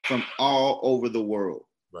from all over the world.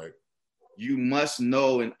 Right. You must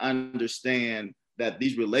know and understand that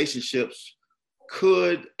these relationships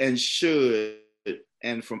could and should,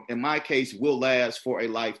 and in my case, will last for a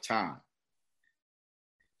lifetime.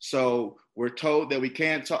 So we're told that we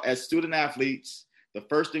can't talk, as student athletes, the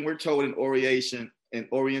first thing we're told in orientation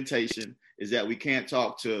is that we can't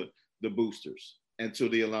talk to the boosters and to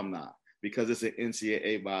the alumni because it's an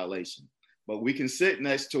NCAA violation. But we can sit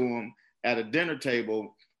next to them at a dinner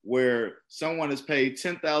table where someone has paid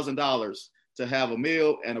 $10,000 to have a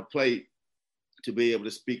meal and a plate to be able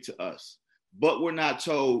to speak to us. But we're not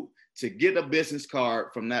told to get a business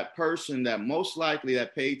card from that person that most likely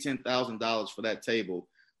that paid $10,000 for that table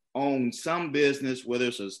owns some business, whether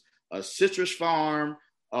it's a citrus farm,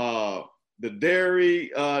 the dairy,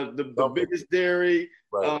 the biggest dairy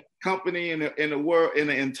company in the world, in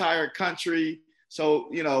the entire country. So,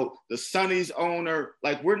 you know, the Sonny's owner,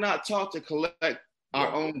 like we're not taught to collect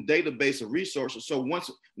our own database of resources. So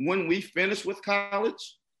when we finish with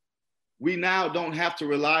college, we now don't have to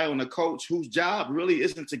rely on a coach whose job really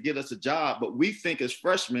isn't to get us a job, but we think as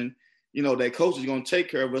freshmen, you know, that coach is going to take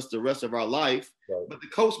care of us the rest of our life, but the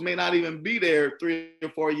coach may not even be there 3 or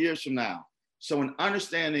 4 years from now. So in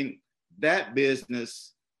understanding that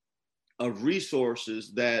business of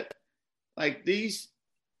resources, that like these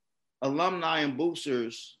alumni and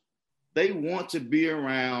boosters, they want to be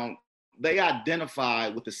around, they identify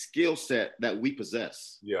with the skill set that we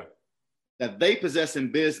possess, that they possess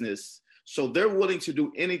in business. So they're willing to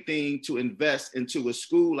do anything to invest into a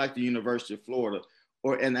school like the University of Florida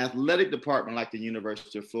or an athletic department like the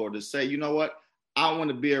University of Florida to say, you know what, I want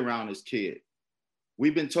to be around this kid.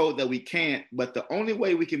 We've been told that we can't, but the only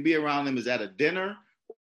way we can be around them is at a dinner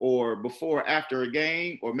or before or after a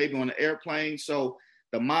game or maybe on an airplane. So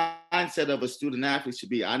the mindset of a student athlete should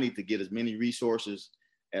be, I need to get as many resources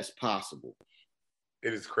as possible.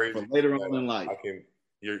 It is crazy. For later on in life.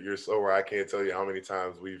 You're so right. I can't tell you how many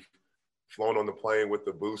times we've flown on the plane with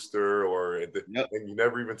the booster and you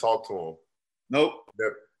never even talk to them. Nope.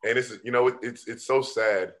 And it's so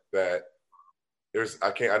sad that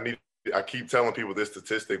I keep telling people this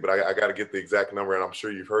statistic, but I got to get the exact number, and I'm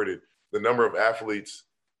sure you've heard it. The number of athletes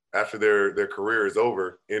after their career is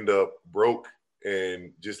over end up broke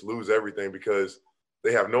and just lose everything because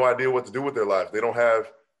they have no idea what to do with their life. They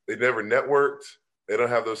never networked. They don't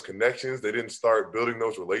have those connections. They didn't start building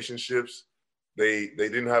those relationships. They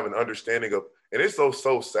didn't have an understanding of, and it's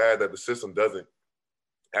so sad that the system doesn't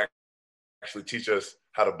actually teach us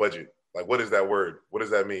how to budget. Like, what is that word? What does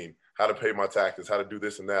that mean? How to pay my taxes, how to do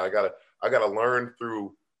this and that. I gotta learn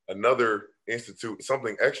through another institute,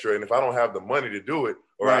 something extra. And if I don't have the money to do it,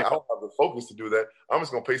 or I don't have the focus to do that, I'm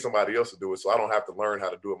just gonna pay somebody else to do it. So I don't have to learn how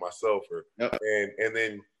to do it myself. And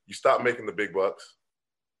then you stop making the big bucks,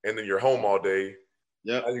 and then you're home all day.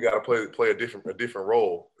 Now you gotta play a different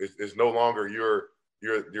role. It's no longer you're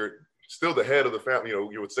still the head of the family. You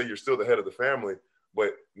know, you would say you're still the head of the family,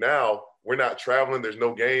 but now we're not traveling. There's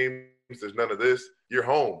no games. There's none of this. You're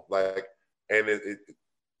home, and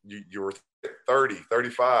you're 30,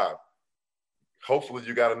 35. Hopefully,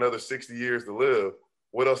 you got another 60 years to live.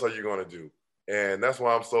 What else are you going to do? And that's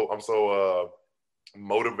why I'm so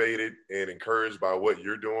motivated and encouraged by what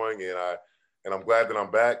you're doing. And I'm glad that I'm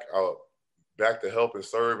back to help and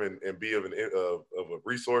serve and be of a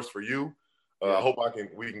resource for you. I hope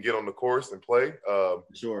we can get on the course and play.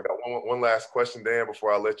 Sure. One last question, Dan,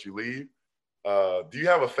 before I let you leave. Do you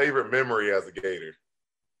have a favorite memory as a Gator?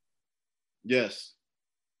 Yes.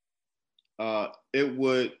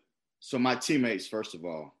 So my teammates, first of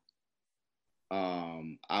all,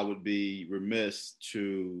 I would be remiss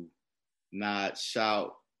to not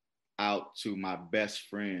shout out to my best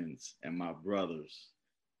friends and my brothers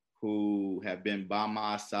who have been by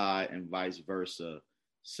my side and vice versa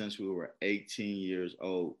since we were 18 years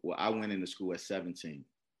old. Well, I went into school at 17.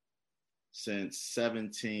 Since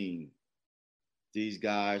 17, these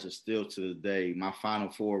guys are still to the day, my Final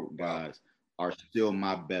Four guys are still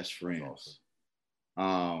my best friends.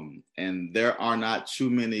 Awesome. And there are not too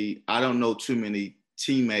many, I don't know too many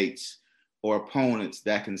teammates or opponents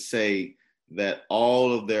that can say that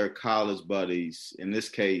all of their college buddies, in this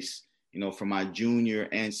case, from my junior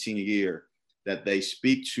and senior year, that they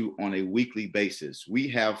speak to on a weekly basis. We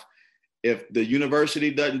have, if the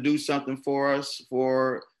university doesn't do something for us,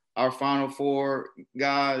 for our Final Four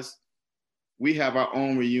guys, we have our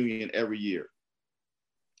own reunion every year.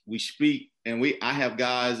 We speak, and I have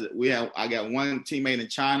guys, I got one teammate in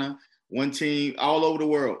China, one team all over the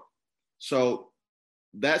world. So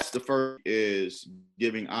that's the first, is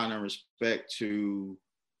giving honor and respect to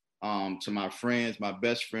my friends, my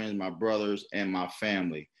best friends, my brothers, and my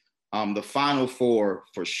family. The Final Four,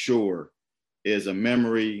 for sure, is a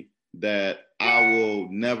memory that I will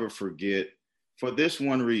never forget, for this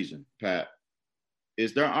one reason, Pat,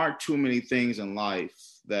 is there aren't too many things in life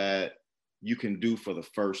that you can do for the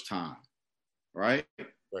first time, right?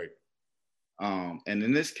 Right. And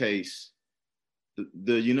in this case,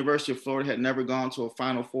 the University of Florida had never gone to a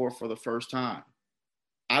Final Four for the first time.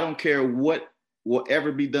 I don't care what will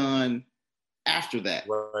ever be done after that.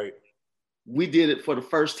 Right. We did it for the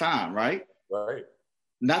first time, right? Right.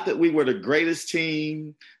 Not that we were the greatest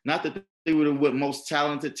team, not that they were the most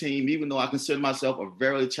talented team, even though I consider myself a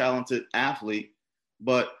very talented athlete,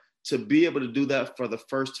 but to be able to do that for the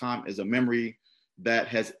first time is a memory that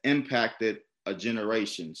has impacted a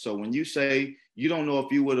generation. So when you say you don't know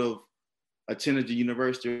if you would have attended the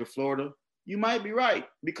University of Florida, you might be right,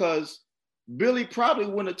 because Billy probably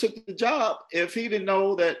wouldn't have took the job if he didn't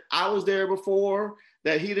know that I was there before,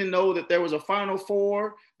 that he didn't know that there was a Final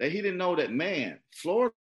Four, that he didn't know that, man,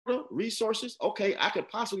 Florida resources, okay, I could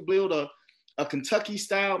possibly build a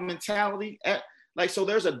Kentucky-style mentality. So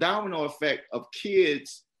there's a domino effect of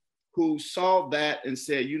kids who saw that and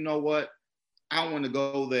said, you know what, I want to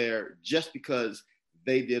go there just because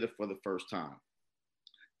they did it for the first time.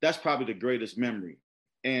 That's probably the greatest memory.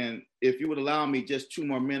 And if you would allow me just 2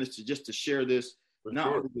 more minutes to share this, not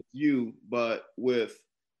only with you, but with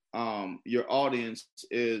your audience,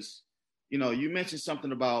 is, you mentioned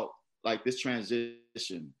something about like this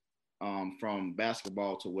transition from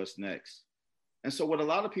basketball to what's next. And so what a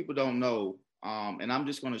lot of people don't know, and I'm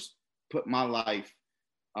just going to put my life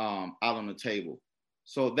out on the table.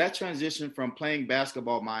 So that transition from playing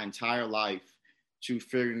basketball my entire life to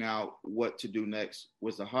figuring out what to do next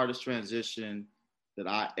was the hardest transition that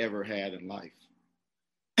I ever had in life.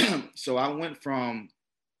 So I went from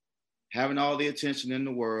having all the attention in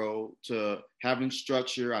the world to having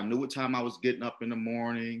structure. I knew what time I was getting up in the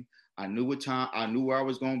morning. I knew where I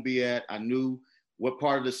was going to be at. I knew what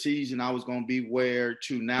part of the season I was going to be where,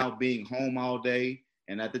 to now being home all day.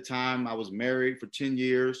 And at the time I was married for 10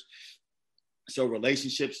 years. So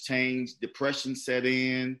relationships changed, depression set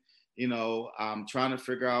in, I'm trying to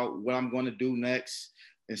figure out what I'm going to do next.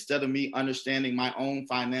 Instead of me understanding my own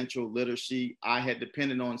financial literacy, I had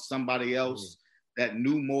depended on somebody else that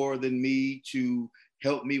knew more than me to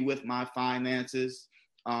help me with my finances.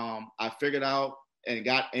 I figured out and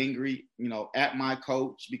got angry, at my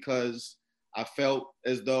coach, because I felt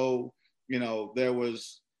as though, there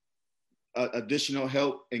was additional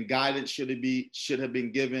help and guidance should have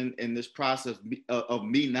been given in this process of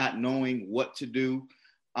me not knowing what to do.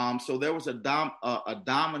 So there was a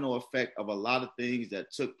domino effect of a lot of things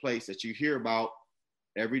that took place that you hear about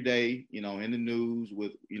every day, in the news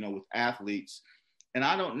with athletes. And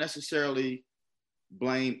I don't necessarily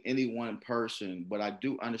blame any one person, but I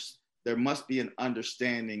do understand there must be an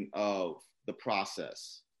understanding of the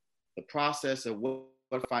process of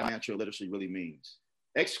what financial literacy really means.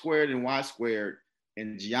 X squared and Y squared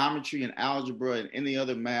in geometry and algebra and any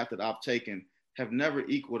other math that I've taken have never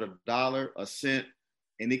equaled a dollar, a cent,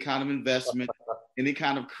 any kind of investment, any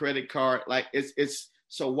kind of credit card. Like it's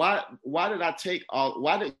so why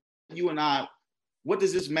did you and I, what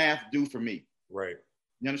does this math do for me? Right.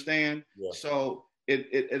 You understand? Yeah. So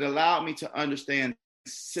it allowed me to understand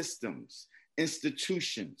systems,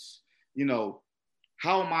 institutions,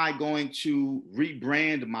 how am I going to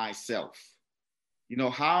rebrand myself?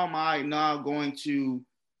 How am I now going to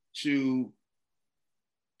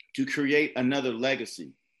create another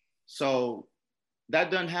legacy? So that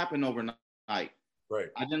doesn't happen overnight. Right.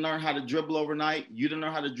 I didn't learn how to dribble overnight. You didn't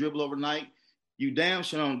learn how to dribble overnight. You damn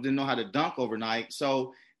sure didn't know how to dunk overnight.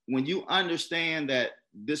 So when you understand that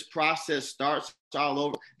this process starts all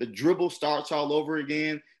over, the dribble starts all over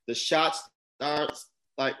again, the shots starts,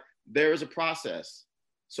 like, there is a process.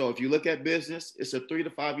 So if you look at business, it's a 3 to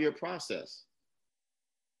 5 year process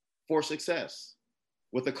for success.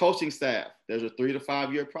 With the coaching staff, there's a 3 to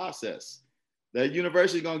 5 year process. That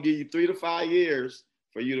university is going to give you 3 to 5 years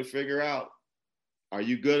for you to figure out, are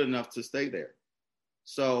you good enough to stay there?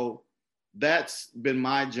 So that's been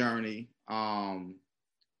my journey. And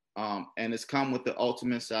it's come with the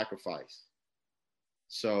ultimate sacrifice.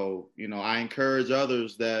 So, I encourage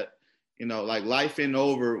others that, like life ain't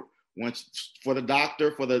over once, for the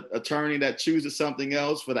doctor, for the attorney that chooses something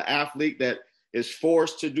else, for the athlete that is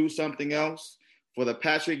forced to do something else, for the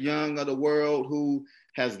Patric Young of the world who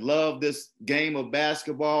has loved this game of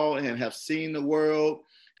basketball and have seen the world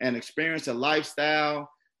and experienced a lifestyle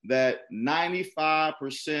that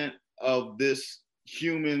 95% of this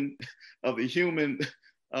human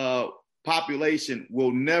population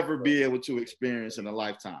will never be able to experience in a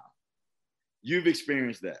lifetime. You've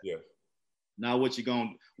experienced that. Yeah. Now what is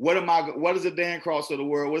the Dan Cross of the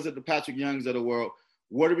world? What is it the Patric Youngs of the world?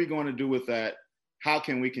 What are we going to do with that? How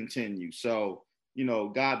can we continue? So,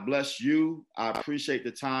 God bless you. I appreciate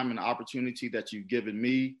the time and the opportunity that you've given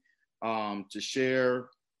me to share,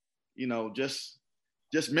 just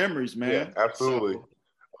memories, man. Yeah, absolutely.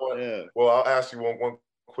 So, yeah. Well, I'll ask you one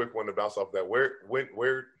quick one to bounce off that.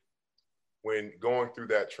 When going through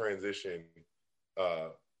that transition,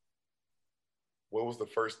 what was the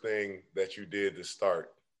first thing that you did to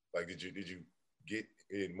start? Like, did you get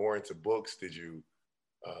in more into books? Did you,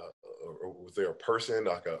 or was there a person,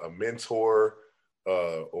 like a mentor,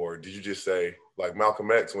 or did you just say, like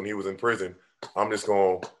Malcolm X when he was in prison, I'm just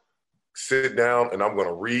going to sit down and I'm going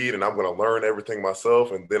to read and I'm going to learn everything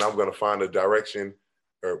myself, and then I'm going to find a direction?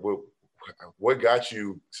 Or what got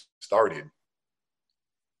you started?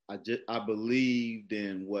 I believed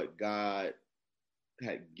in what God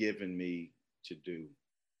had given me to do.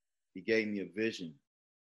 He gave me a vision,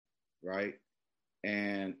 right?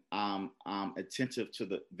 And I'm attentive to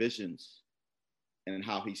the visions and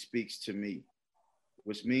how he speaks to me,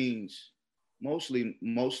 which means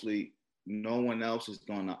mostly no one else is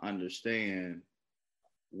going to understand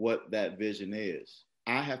what that vision is.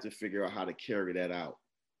 I have to figure out how to carry that out,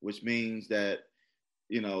 which means that,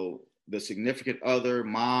 the significant other,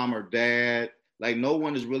 mom or dad, like no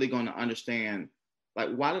one is really going to understand, like,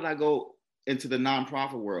 why did I go into the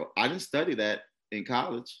nonprofit world? I didn't study that in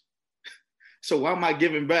college. So why am I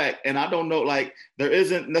giving back? And I don't know, like, there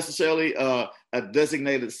isn't necessarily a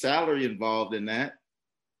designated salary involved in that,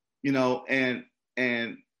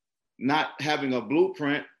 and not having a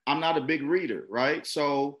blueprint. I'm not a big reader, right?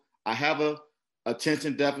 So I have a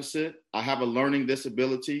attention deficit. I have a learning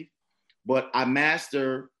disability, but I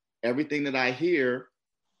master everything that I hear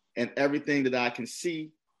and everything that I can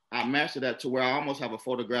see. I master that to where I almost have a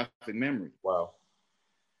photographic memory. Wow.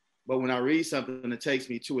 But when I read something, it takes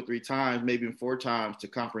me 2 or 3 times, maybe even 4 times to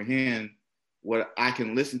comprehend what I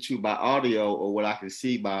can listen to by audio or what I can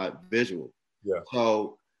see by visual. Yeah.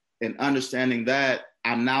 So in understanding that,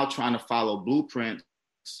 I'm now trying to follow blueprints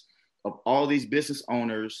of all these business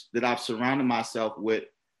owners that I've surrounded myself with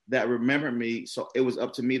that remember me. So it was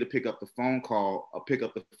up to me to pick up the phone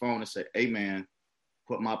and say, hey man,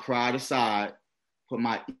 put my pride aside, put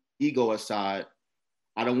my ego aside.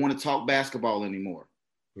 I don't want to talk basketball anymore.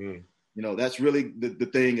 That's really the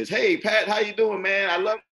thing is, hey Pat, how you doing, man? I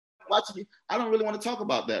love watching you. I don't really want to talk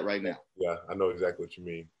about that right now. Yeah, I know exactly what you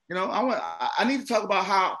mean. I need to talk about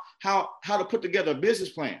how to put together a business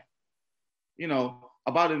plan,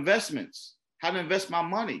 about investments, how to invest my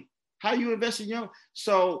money, how you invest in your.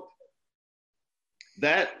 So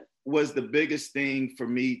that was the biggest thing for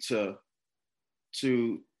me to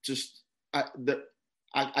just,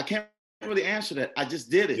 I can't really answer that. I just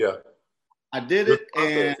did it. Yeah. I did it,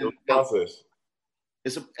 and process.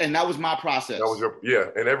 And that was my process. That was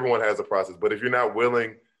and everyone has a process. But if you're not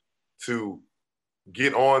willing to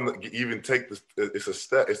get on, even take this, it's a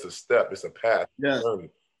step, it's a path. Yes.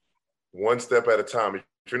 One step at a time. If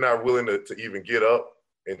you're not willing to even get up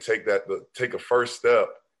and take a first step,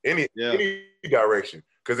 any direction,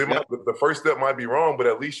 because the first step might be wrong, but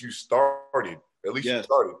at least you started. You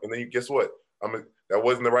started, and then guess what? That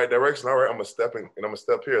wasn't the right direction. All right, I'm gonna step in, and I'm gonna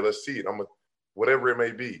step here. Let's see it. Whatever it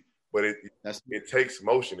may be, but it takes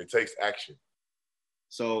motion. It takes action.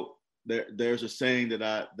 So there's a saying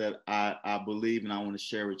that I believe, and I want to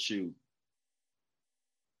share with you.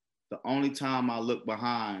 The only time I look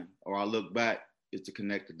behind or I look back is to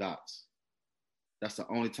connect the dots. That's the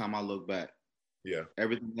only time I look back. Yeah.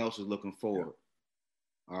 Everything else is looking forward.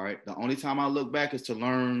 Yeah. All right. The only time I look back is to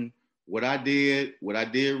learn what I did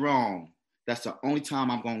wrong. That's the only time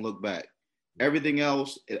I'm going to look back. Everything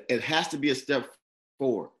else, it has to be a step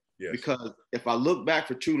forward. Yes. Because if I look back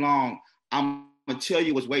for too long, I'm going to tell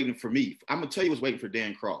you what's waiting for me. I'm going to tell you what's waiting for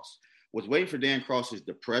Dan Cross. What's waiting for Dan Cross is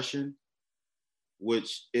depression,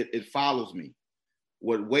 which it follows me.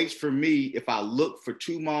 What waits for me if I look for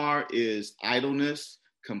tomorrow is idleness,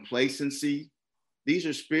 complacency. These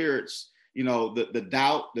are spirits, you know, the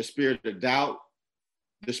doubt, the spirit of doubt,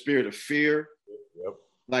 the spirit of fear. Yep.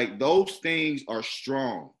 Like those things are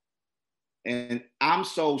strong. And I'm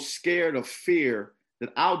so scared of fear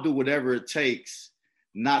that I'll do whatever it takes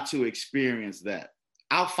not to experience that.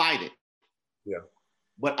 I'll fight it. Yeah.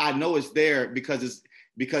 But I know it's there because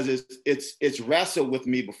it's wrestled with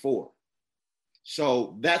me before.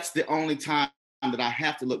 So that's the only time that I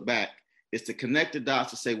have to look back is to connect the dots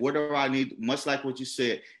to say, what do I need? Much like what you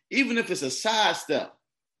said, even if it's a side step,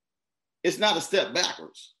 it's not a step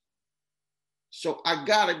backwards. So I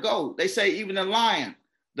gotta go. They say even the lion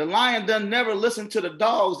doesn't never listen to the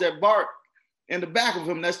dogs that bark in the back of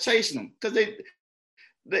him that's chasing him because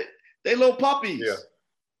they little puppies. Yeah.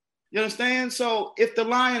 You understand? So if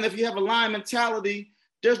you have a lion mentality,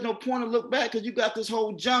 there's no point to look back because you got this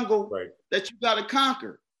whole jungle that you got to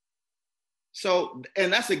conquer. So,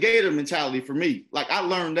 and that's a gator mentality for me. Like I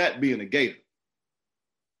learned that being a gator.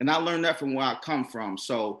 And I learned that from where I come from.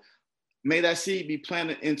 So may that seed be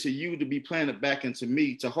planted into you to be planted back into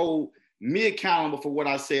me, to hold me accountable for what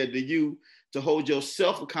I said to you, to hold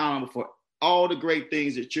yourself accountable for all the great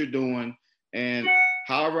things that you're doing. And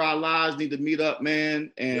however our lives need to meet up,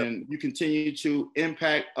 man, and you continue to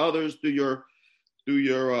impact others through your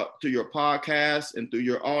podcast and through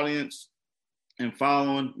your audience and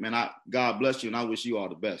following, man, God bless you, and I wish you all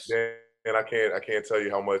the best. Dan, and I can't tell you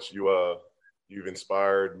how much you've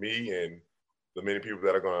inspired me and the many people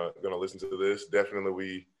that are gonna listen to this. Definitely,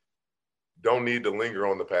 we don't need to linger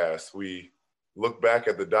on the past. We look back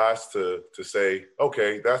at the dots to say,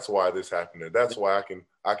 okay, that's why this happened, and that's why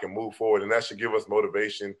I can move forward, and that should give us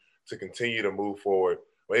motivation to continue to move forward.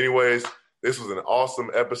 But anyways, this was an awesome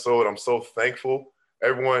episode. I'm so thankful.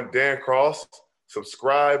 Everyone, Dan Cross,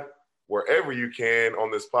 subscribe wherever you can on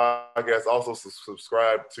this podcast. Also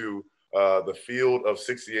subscribe to the Field of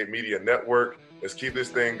 68 Media Network. Let's keep this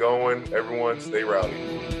thing going. Everyone, stay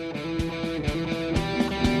rowdy.